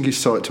losing his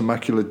sight to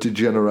macular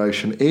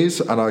degeneration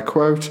is, and I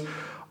quote,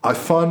 "I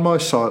find my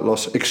sight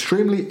loss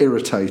extremely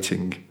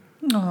irritating."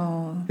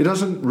 Oh. It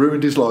hasn't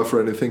ruined his life or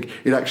anything,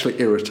 it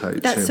actually irritates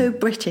him. That's so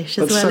British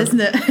as well,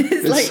 isn't it?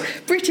 It's like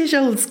British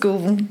old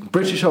school.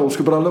 British old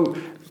school, but I love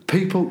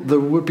there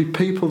would be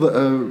people that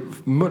are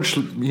much,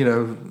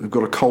 have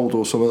got a cold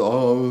or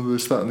something,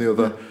 this, that and the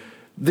other.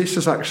 This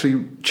has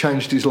actually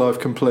changed his life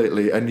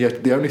completely, and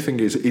yet the only thing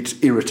is, it's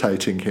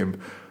irritating him.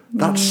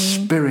 That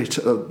spirit,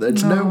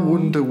 it's no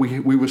wonder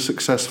we were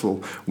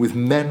successful with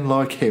men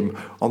like him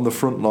on the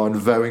front line,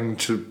 vowing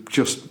to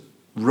just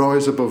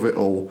rise above it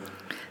all.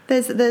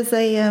 There's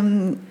a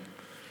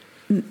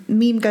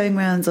meme going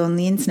rounds on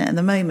the internet at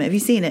the moment. Have you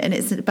seen it? And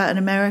it's about an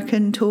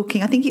American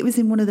talking. I think it was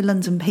in one of the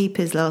London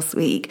papers last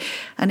week,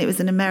 and it was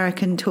an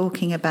American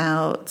talking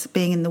about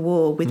being in the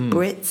war with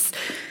Brits.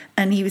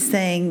 And he was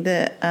saying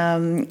that,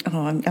 I'm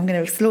going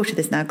to slaughter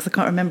this now because I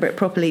can't remember it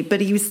properly, but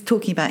he was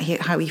talking about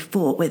how he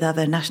fought with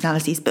other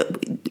nationalities,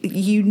 but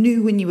you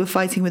knew when you were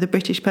fighting with a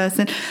British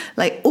person,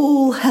 like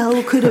all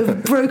hell could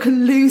have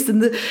broken loose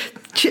and the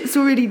chips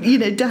were really,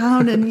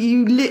 down, and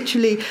you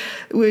literally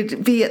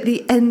would be at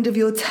the end of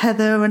your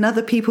tether, and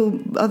other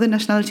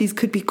nationalities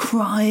could be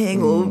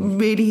crying or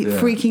really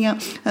freaking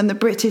out, and the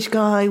British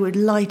guy would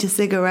light a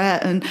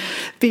cigarette and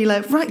be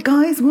like, right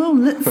guys, well,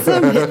 let's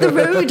hit the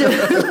road.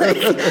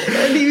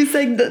 And he was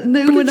saying that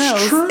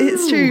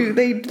it's true,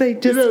 they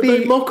just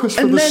they mock us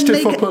for the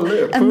stiff upper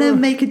lip and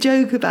then make a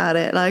joke about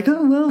it, like,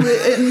 oh well,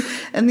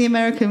 and the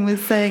American was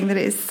saying that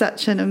it's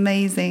such an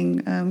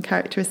amazing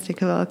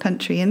characteristic of our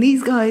country, and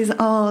these guys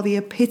are the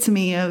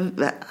epitome of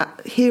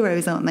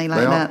heroes, aren't they?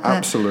 Like they that. Are,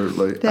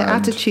 absolutely. Their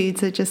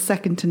attitudes are just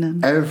second to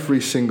none. Every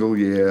single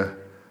year,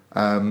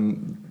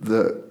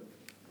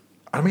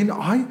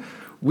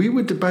 we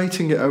were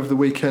debating it over the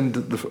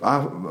weekend.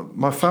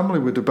 My family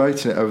were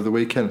debating it over the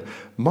weekend.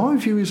 My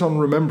view is on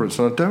remembrance,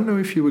 and I don't know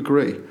if you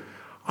agree.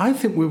 I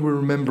think we were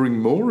remembering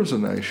more as a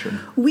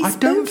nation. We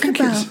spoke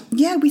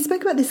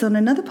about this on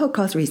another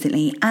podcast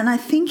recently, and I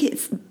think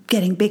it's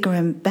getting bigger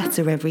and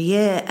better every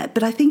year.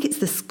 But I think it's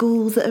the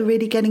schools that are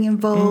really getting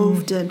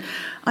involved, and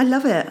I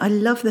love it. I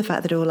love the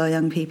fact that all our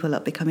young people are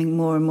becoming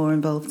more and more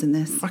involved in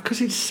this.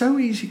 Because it's so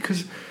easy,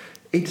 because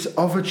it's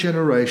of a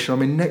generation. I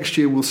mean, next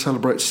year we'll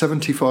celebrate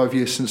 75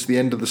 years since the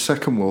end of the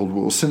Second World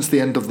War, since the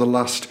end of the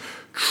last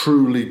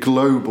truly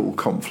global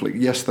conflict.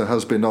 Yes, there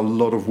has been a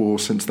lot of war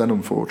since then,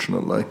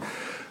 unfortunately.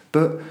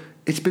 But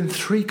it's been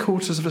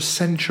 3/4 of a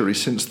century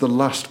since the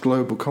last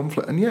global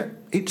conflict, and yet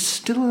it's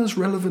still as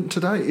relevant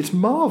today. It's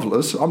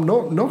marvellous. I'm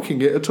not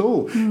knocking it at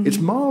all. It's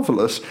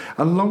marvellous,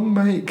 and long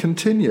may it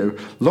continue.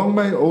 Long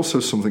may also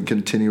something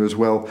continue as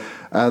well.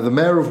 The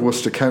Mayor of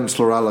Worcester,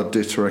 Councillor Alla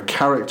Ditter, a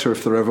character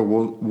if there ever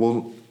was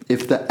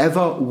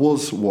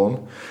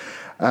one.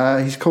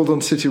 He's called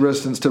on city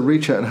residents to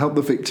reach out and help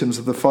the victims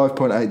of the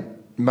 5.8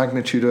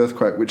 magnitude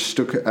earthquake which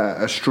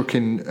struck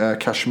in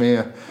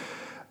Kashmir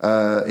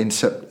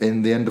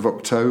in the end of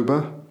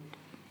October.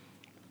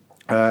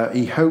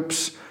 He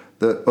hopes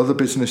that other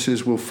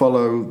businesses will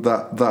follow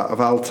that of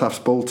Altaf's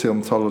Balti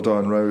on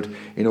Tolladine Road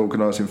in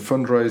organising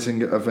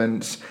fundraising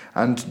events.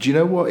 And do you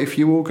know what? If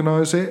you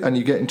organise it and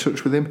you get in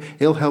touch with him,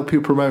 he'll help you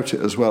promote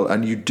it as well.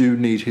 And you do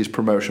need his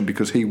promotion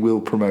because he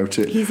will promote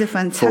it. He's a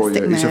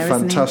fantastic mayor, He's a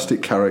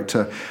fantastic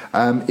character.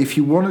 If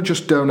you want to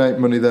just donate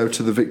money, though,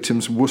 to the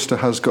victims, Worcester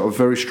has got a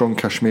very strong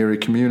Kashmiri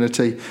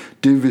community.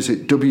 Do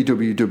visit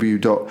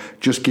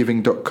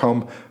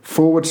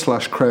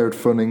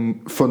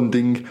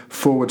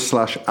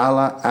www.justgiving.com/crowdfunding/Allah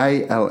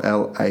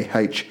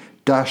ALLAH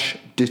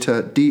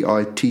DITTA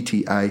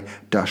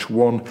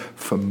DITTA-1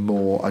 for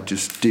more. I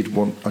did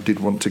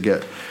want to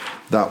get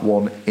that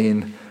one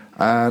in.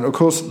 And of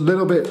course,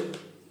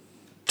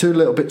 two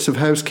little bits of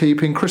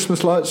housekeeping.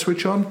 Christmas lights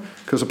switch on,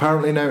 because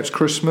apparently now it's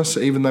Christmas,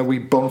 even though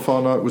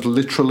bonfire night was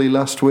literally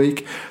last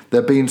week.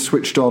 They're being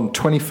switched on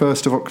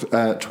 21st of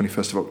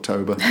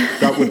October.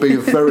 That would be a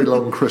very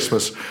long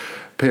Christmas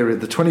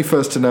period. The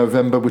 21st of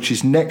November, which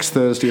is next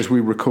Thursday as we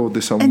record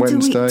this on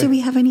Wednesday. Do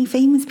we have any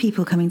famous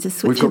people coming to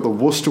switch? We've got the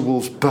Worcester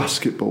Wolves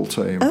basketball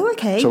team. Oh,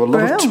 okay. So a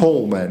lot of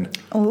tall men.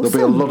 Awesome. There'll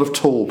be a lot of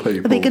tall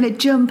people. Are they going to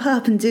jump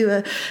up and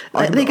are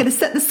they going to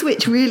set the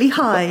switch really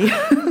high?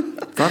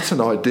 That's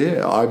an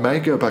idea. I may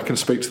go back and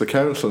speak to the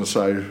council and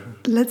say,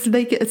 let's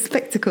make it a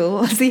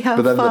spectacle. See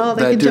how far they can jump up.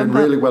 They're doing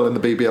really well in the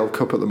BBL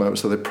Cup at the moment,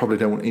 so they probably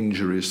don't want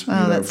injuries.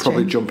 That's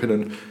probably true. Jumping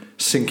and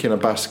sinking a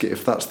basket,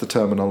 if that's the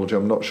terminology.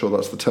 I'm not sure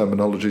that's the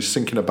terminology.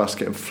 Sinking a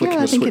basket and flicking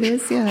a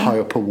switch high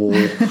up a wall.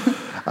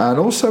 And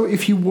also,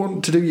 if you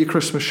want to do your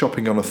Christmas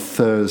shopping on a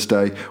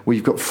Thursday,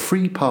 we've got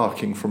free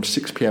parking from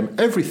 6 p.m.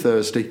 every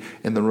Thursday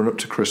in the run-up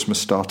to Christmas,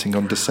 starting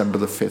on December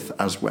the 5th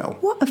as well.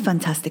 What a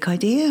fantastic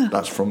idea.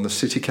 That's from the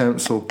City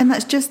Council. And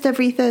that's just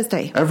every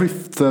Thursday? Every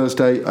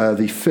Thursday,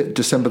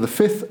 December the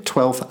 5th,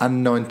 12th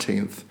and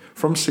 19th.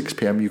 From 6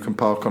 p.m. you can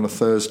park on a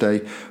Thursday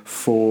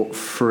for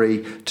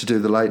free to do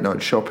the late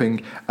night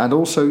shopping. And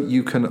also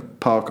you can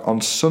park on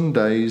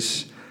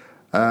Sundays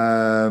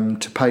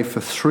to pay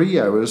for 3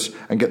 hours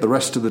and get the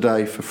rest of the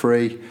day for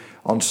free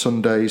on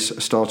Sundays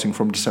starting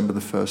from December the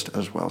 1st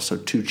as well. So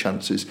 2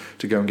 chances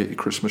to go and get your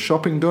Christmas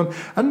shopping done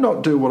and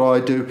not do what I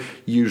do,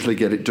 usually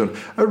get it done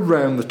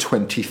around the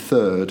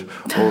 23rd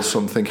or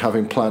something,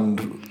 having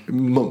planned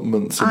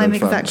months in advance. I'm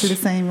exactly the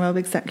same, Rob,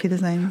 exactly the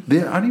same.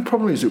 The only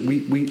problem is that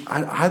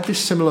I had this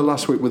similar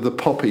last week with the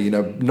poppy,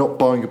 not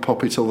buying a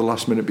poppy till the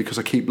last minute because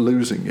I keep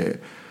losing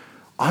it.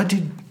 I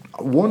did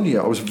one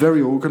year, I was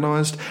very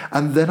organised,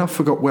 and then I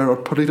forgot where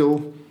I'd put it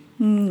all.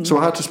 So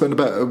I had to spend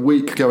about a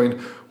week going,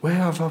 where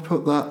have I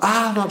put that?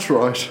 That's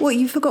right. What,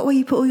 you forgot where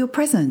you put all your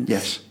presents?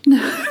 Yes. No.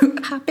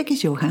 How big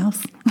is your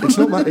house? It's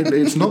not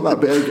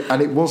that big,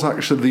 and it was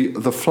actually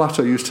the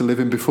flat I used to live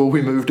in before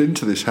we moved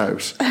into this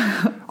house.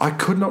 I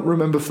could not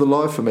remember for the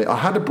life of me. I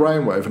had a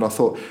brainwave, and I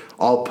thought,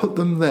 I'll put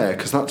them there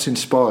because that's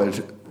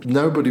inspired.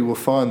 Nobody will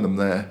find them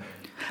there.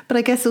 But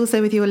I guess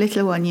also with your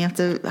little one, you have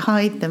to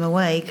hide them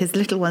away, because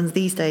little ones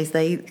these days,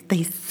 they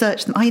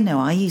search them. I know,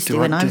 I used to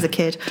when I was a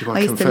kid. I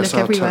used to look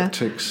everywhere.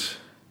 Tactics?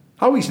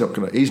 Oh, he's not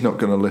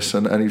gonna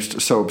listen, and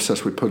he's so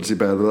obsessed with Pudsey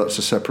Bear that that's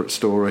a separate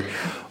story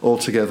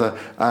altogether.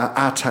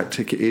 Our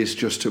tactic is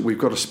just we've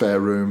got a spare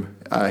room.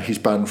 He's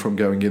banned from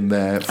going in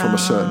there from a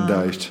certain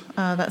date.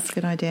 Oh, that's a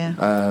good idea.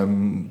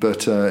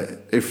 But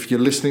if you're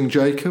listening,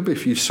 Jacob,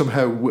 if you're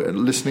somehow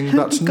listening,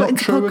 that's not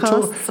true at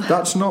all.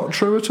 That's not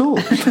true at all.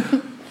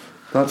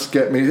 That's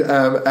get me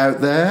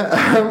out there.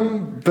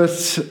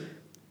 But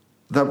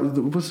that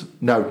was...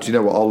 No, do you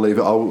know what? I'll leave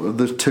it.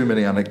 There's too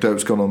many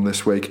anecdotes gone on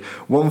this week.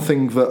 One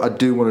thing that I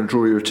do want to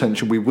draw your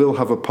attention, we will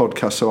have a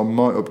podcast, so I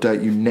might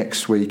update you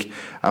next week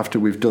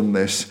after we've done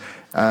this.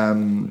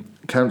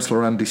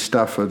 Councillor Andy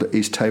Stafford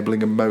is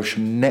tabling a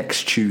motion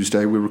next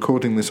Tuesday. We're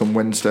recording this on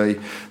Wednesday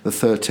the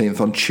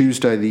 13th. On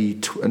Tuesday the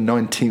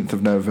 19th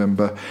of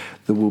November,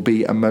 there will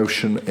be a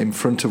motion in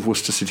front of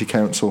Worcester City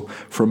Council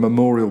for a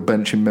memorial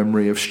bench in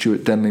memory of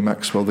Stuart Denley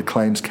Maxwell, the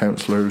Claims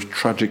councillor who's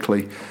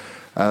tragically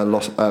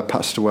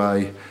passed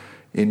away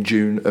in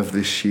June of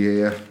this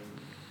year.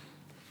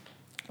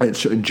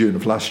 It's in June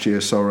of last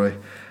year, sorry.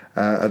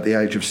 At the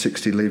age of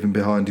 60, leaving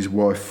behind his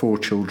wife, 4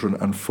 children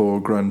and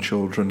 4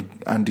 grandchildren.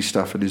 Andy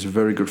Stafford is a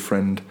very good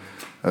friend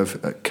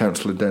of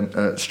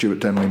Councillor Stuart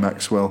Denley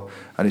Maxwell,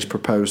 and he's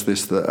proposed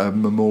that a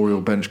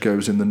memorial bench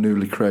goes in the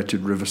newly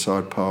created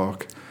Riverside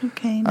Park.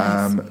 Okay,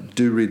 nice.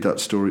 Do read that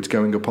story. It's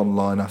going up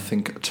online, I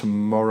think,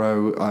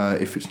 tomorrow.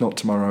 If it's not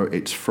tomorrow,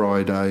 it's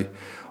Friday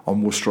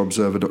on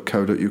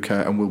worcesterobserver.co.uk,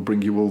 and we'll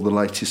bring you all the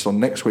latest on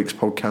next week's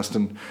podcast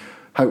and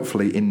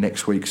hopefully in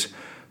next week's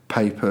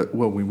paper.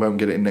 Well, we won't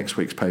get it in next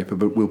week's paper,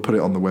 but we'll put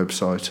it on the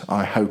website.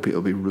 I hope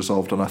it'll be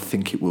resolved, and I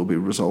think it will be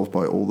resolved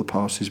by all the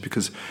parties,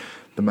 because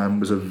the man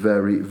was a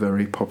very,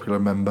 very popular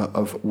member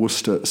of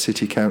Worcester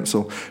City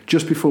Council.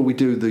 Just before we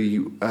do the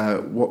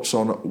What's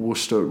on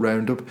Worcester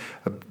Roundup,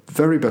 a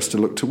very best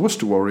of luck to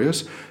Worcester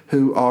Warriors,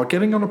 who are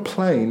getting on a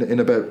plane in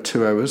about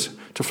 2 hours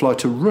to fly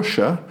to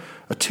Russia,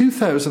 a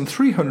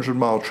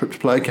 2,300-mile trip to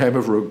play a game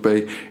of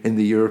rugby in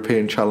the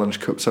European Challenge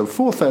Cup. So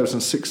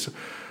 4,600...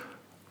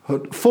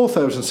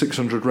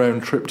 4,600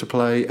 round trip to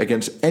play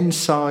against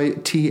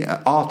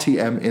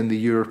RTM in the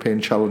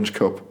European Challenge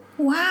Cup.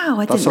 Wow,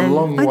 I That's didn't a know.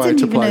 long I way didn't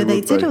to even play know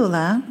they rugby. did all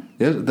that.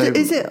 Yeah,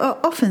 Is it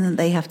often that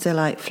they have to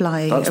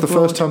fly That's abroad? the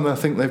first time I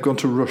think they've gone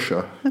to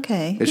Russia.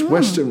 Okay. It's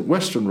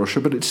Western Russia,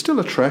 but it's still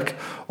a trek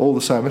all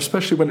the same,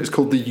 especially when it's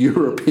called the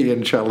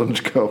European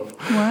Challenge Cup.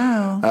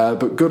 Wow.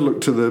 But good luck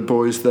to the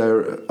boys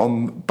there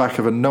on back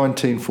of a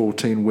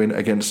 1914 win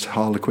against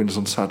Harlequins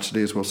on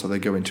Saturday as well, so they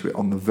go into it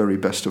on the very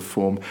best of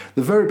form.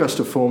 The very best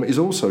of form is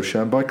also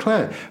shown by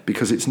Claire,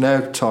 because it's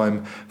now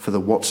time for the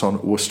What's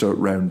on Worcester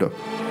Roundup.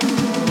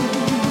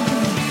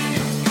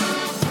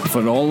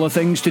 For all the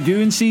things to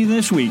do and see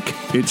this week,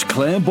 it's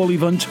Claire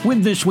Bullivant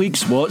with this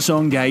week's What's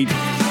On Guide.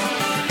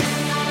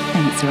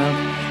 Thanks, Rob.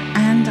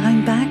 And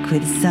I'm back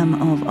with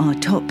some of our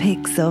top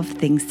picks of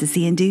things to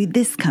see and do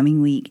this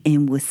coming week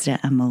in Worcester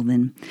and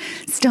Malvern.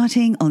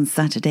 Starting on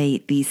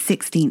Saturday, the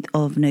 16th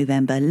of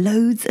November,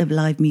 loads of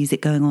live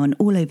music going on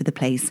all over the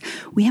place.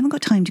 We haven't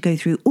got time to go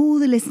through all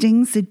the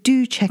listings, so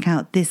do check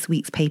out this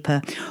week's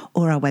paper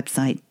or our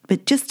website.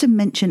 But just to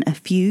mention a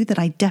few that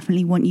I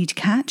definitely want you to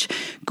catch,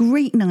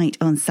 great night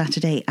on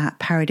Saturday at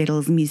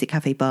Paradiddle's Music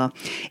Cafe Bar.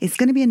 It's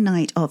going to be a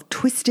night of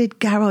twisted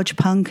garage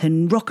punk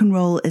and rock and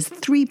roll as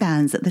three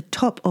bands at the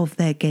top of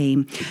their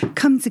game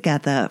come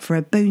together for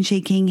a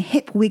bone-shaking,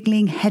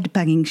 hip-wiggling,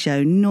 head-banging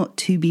show not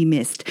to be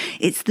missed.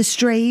 It's The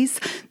Strays,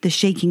 The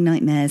Shaking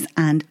Nightmares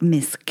and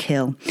Miss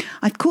Kill.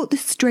 I've caught The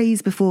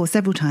Strays before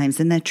several times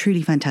and they're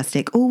truly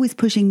fantastic, always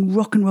pushing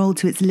rock and roll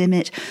to its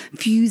limit,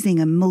 fusing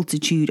a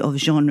multitude of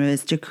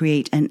genres to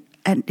create a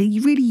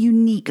really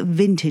unique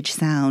vintage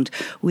sound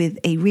with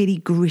a really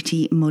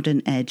gritty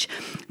modern edge.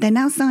 They're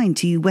now signed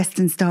to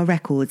Western Star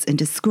Records and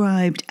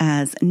described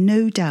as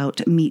No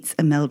Doubt meets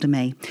Imelda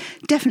May.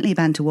 Definitely a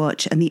band to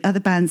watch, and the other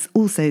bands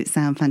also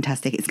sound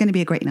fantastic. It's going to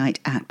be a great night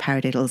at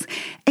Paradiddle's.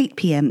 8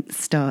 p.m.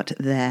 start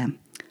there.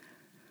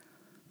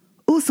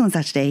 Also on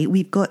Saturday,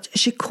 we've got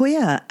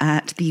Shakoya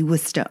at the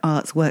Worcester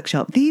Arts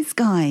Workshop. These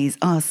guys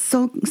are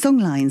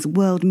Songline's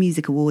World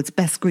Music Awards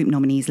Best Group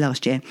nominees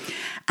last year,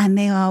 and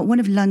they are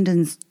one of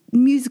London's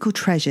musical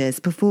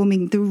treasures,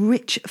 performing the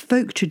rich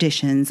folk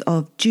traditions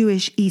of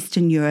Jewish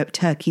Eastern Europe,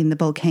 Turkey and the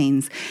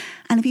Balkans.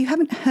 And if you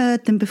haven't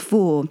heard them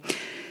before,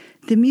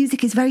 the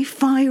music is very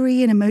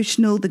fiery and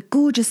emotional. The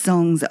gorgeous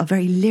songs are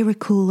very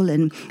lyrical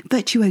and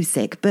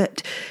virtuosic,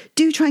 but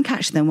do try and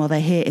catch them while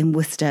they're here in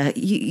Worcester.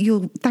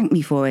 You'll thank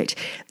me for it.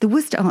 The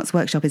Worcester Arts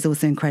Workshop is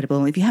also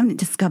incredible. If you haven't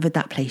discovered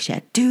that place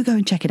yet, do go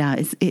and check it out.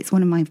 It's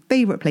one of my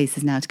favourite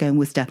places now to go in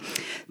Worcester.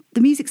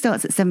 The music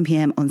starts at 7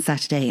 p.m. on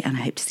Saturday, and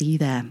I hope to see you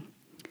there.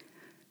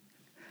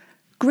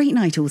 Great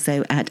night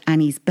also at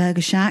Annie's Burger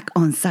Shack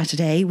on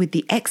Saturday with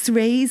the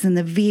X-Rays and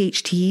the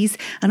VHTs,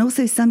 and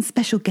also some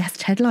special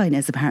guest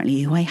headliners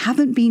apparently, who I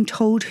haven't been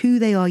told who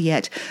they are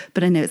yet,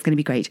 but I know it's going to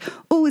be great.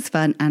 Always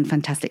fun and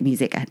fantastic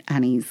music at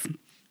Annie's.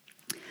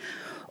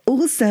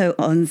 Also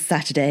on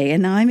Saturday,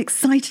 and I'm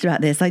excited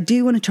about this, I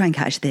do want to try and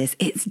catch this,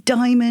 it's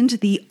Diamond,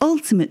 the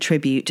ultimate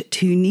tribute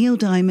to Neil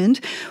Diamond,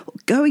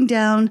 going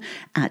down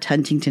at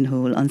Huntington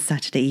Hall on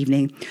Saturday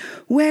evening.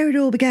 Where it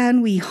all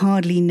began, we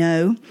hardly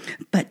know,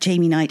 but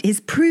Jamie Knight is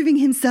proving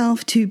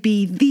himself to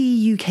be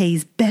the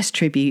UK's best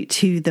tribute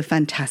to the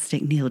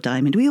fantastic Neil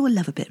Diamond. We all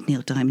love a bit of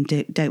Neil Diamond,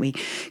 don't we?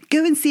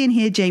 Go and see and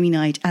hear Jamie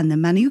Knight and the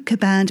Manuka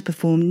Band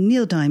perform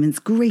Neil Diamond's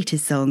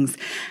greatest songs,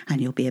 and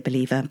you'll be a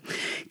believer.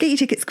 Get your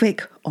tickets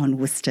quick on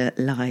Worcester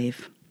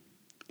Live.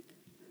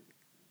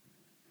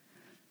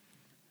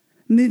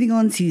 Moving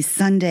on to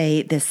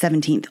Sunday, the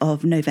 17th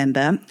of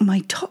November,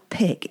 my top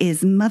pick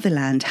is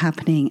Motherland,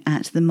 happening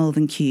at the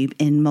Malvern Cube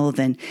in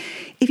Malvern.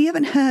 If you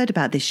haven't heard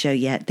about this show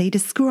yet, they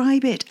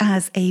describe it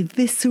as a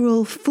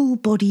visceral,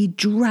 full-bodied,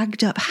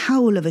 dragged-up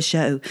howl of a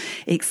show,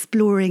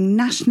 exploring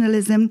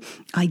nationalism,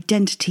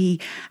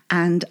 identity,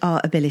 and our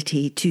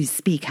ability to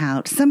speak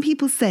out. Some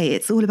people say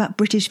it's all about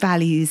British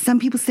values. Some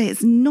people say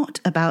it's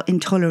not about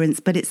intolerance,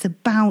 but it's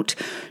about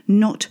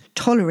not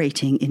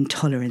tolerating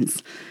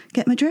intolerance.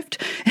 Get my drift?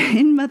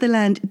 In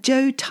Motherland,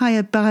 Jo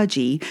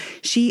Tayabaji,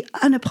 she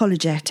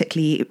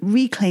unapologetically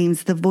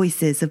reclaims the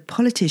voices of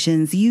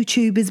politicians,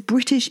 YouTubers,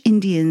 British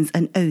Indians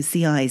and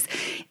OCIs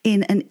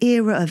in an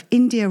era of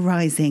India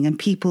rising and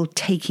people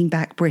taking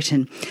back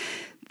Britain.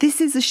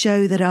 This is a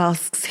show that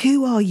asks,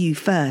 who are you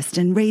first,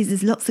 and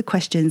raises lots of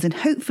questions and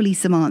hopefully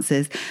some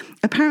answers.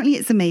 Apparently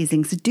it's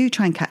amazing, so do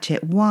try and catch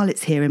it while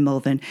it's here in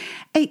Malvern,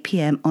 8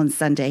 p.m. on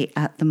Sunday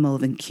at the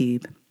Malvern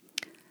Cube.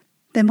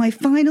 Then my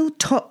final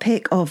top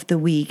pick of the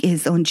week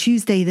is on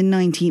Tuesday, the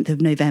 19th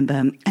of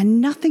November, and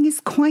nothing is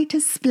quite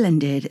as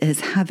splendid as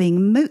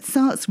having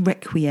Mozart's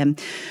Requiem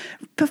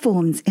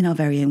performed in our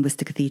very own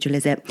Worcester Cathedral,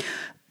 is it?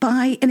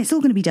 And it's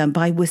all going to be done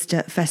by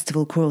Worcester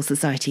Festival Choral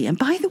Society. And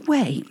by the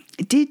way,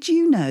 did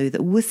you know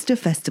that Worcester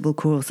Festival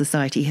Choral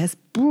Society has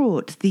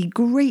brought the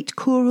great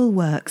choral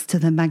works to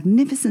the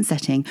magnificent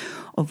setting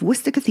of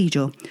Worcester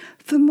Cathedral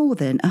for more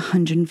than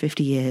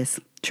 150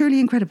 years? Truly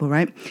incredible,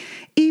 right?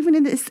 Even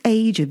in this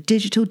age of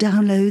digital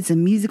downloads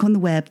and music on the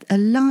web, a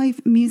live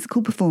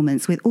musical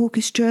performance with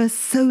orchestra,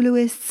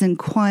 soloists and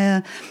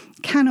choir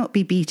cannot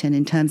be beaten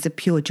in terms of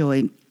pure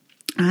joy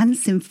and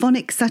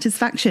symphonic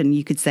satisfaction,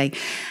 you could say.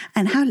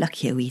 And how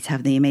lucky are we to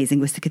have the amazing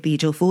Worcester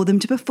Cathedral for them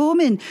to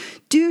perform in?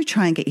 Do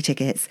try and get your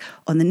tickets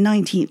on the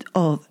 19th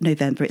of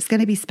November. It's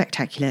going to be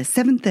spectacular,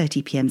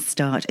 7:30pm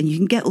start, and you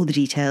can get all the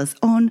details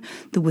on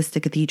the Worcester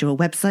Cathedral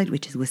website,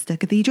 which is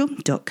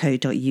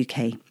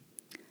worcestercathedral.co.uk.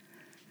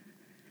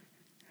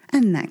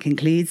 And that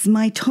concludes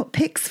my top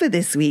picks for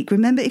this week.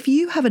 Remember, if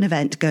you have an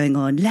event going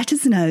on, let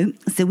us know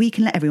so we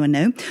can let everyone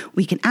know.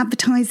 We can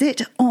advertise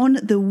it on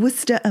the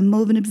Worcester and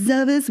Malvern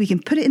Observers. We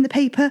can put it in the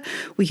paper.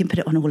 We can put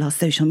it on all our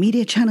social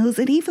media channels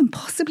and even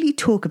possibly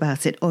talk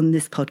about it on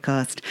this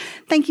podcast.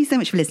 Thank you so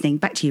much for listening.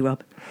 Back to you,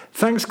 Rob.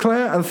 Thanks,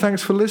 Claire, and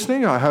thanks for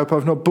listening. I hope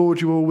I've not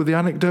bored you all with the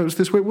anecdotes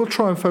this week. We'll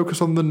try and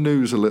focus on the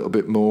news a little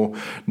bit more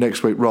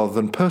next week rather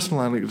than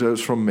personal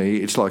anecdotes from me.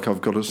 It's like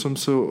I've got some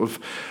sort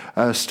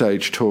of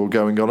stage tour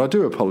going on. I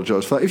do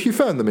apologise for that. If you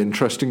found them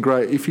interesting,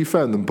 great. If you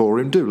found them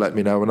boring, do let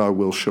me know and I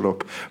will shut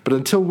up. But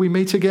until we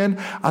meet again,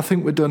 I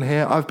think we're done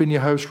here. I've been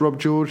your host, Rob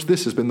George.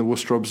 This has been the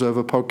Worcester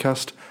Observer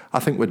Podcast. I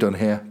think we're done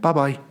here.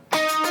 Bye-bye.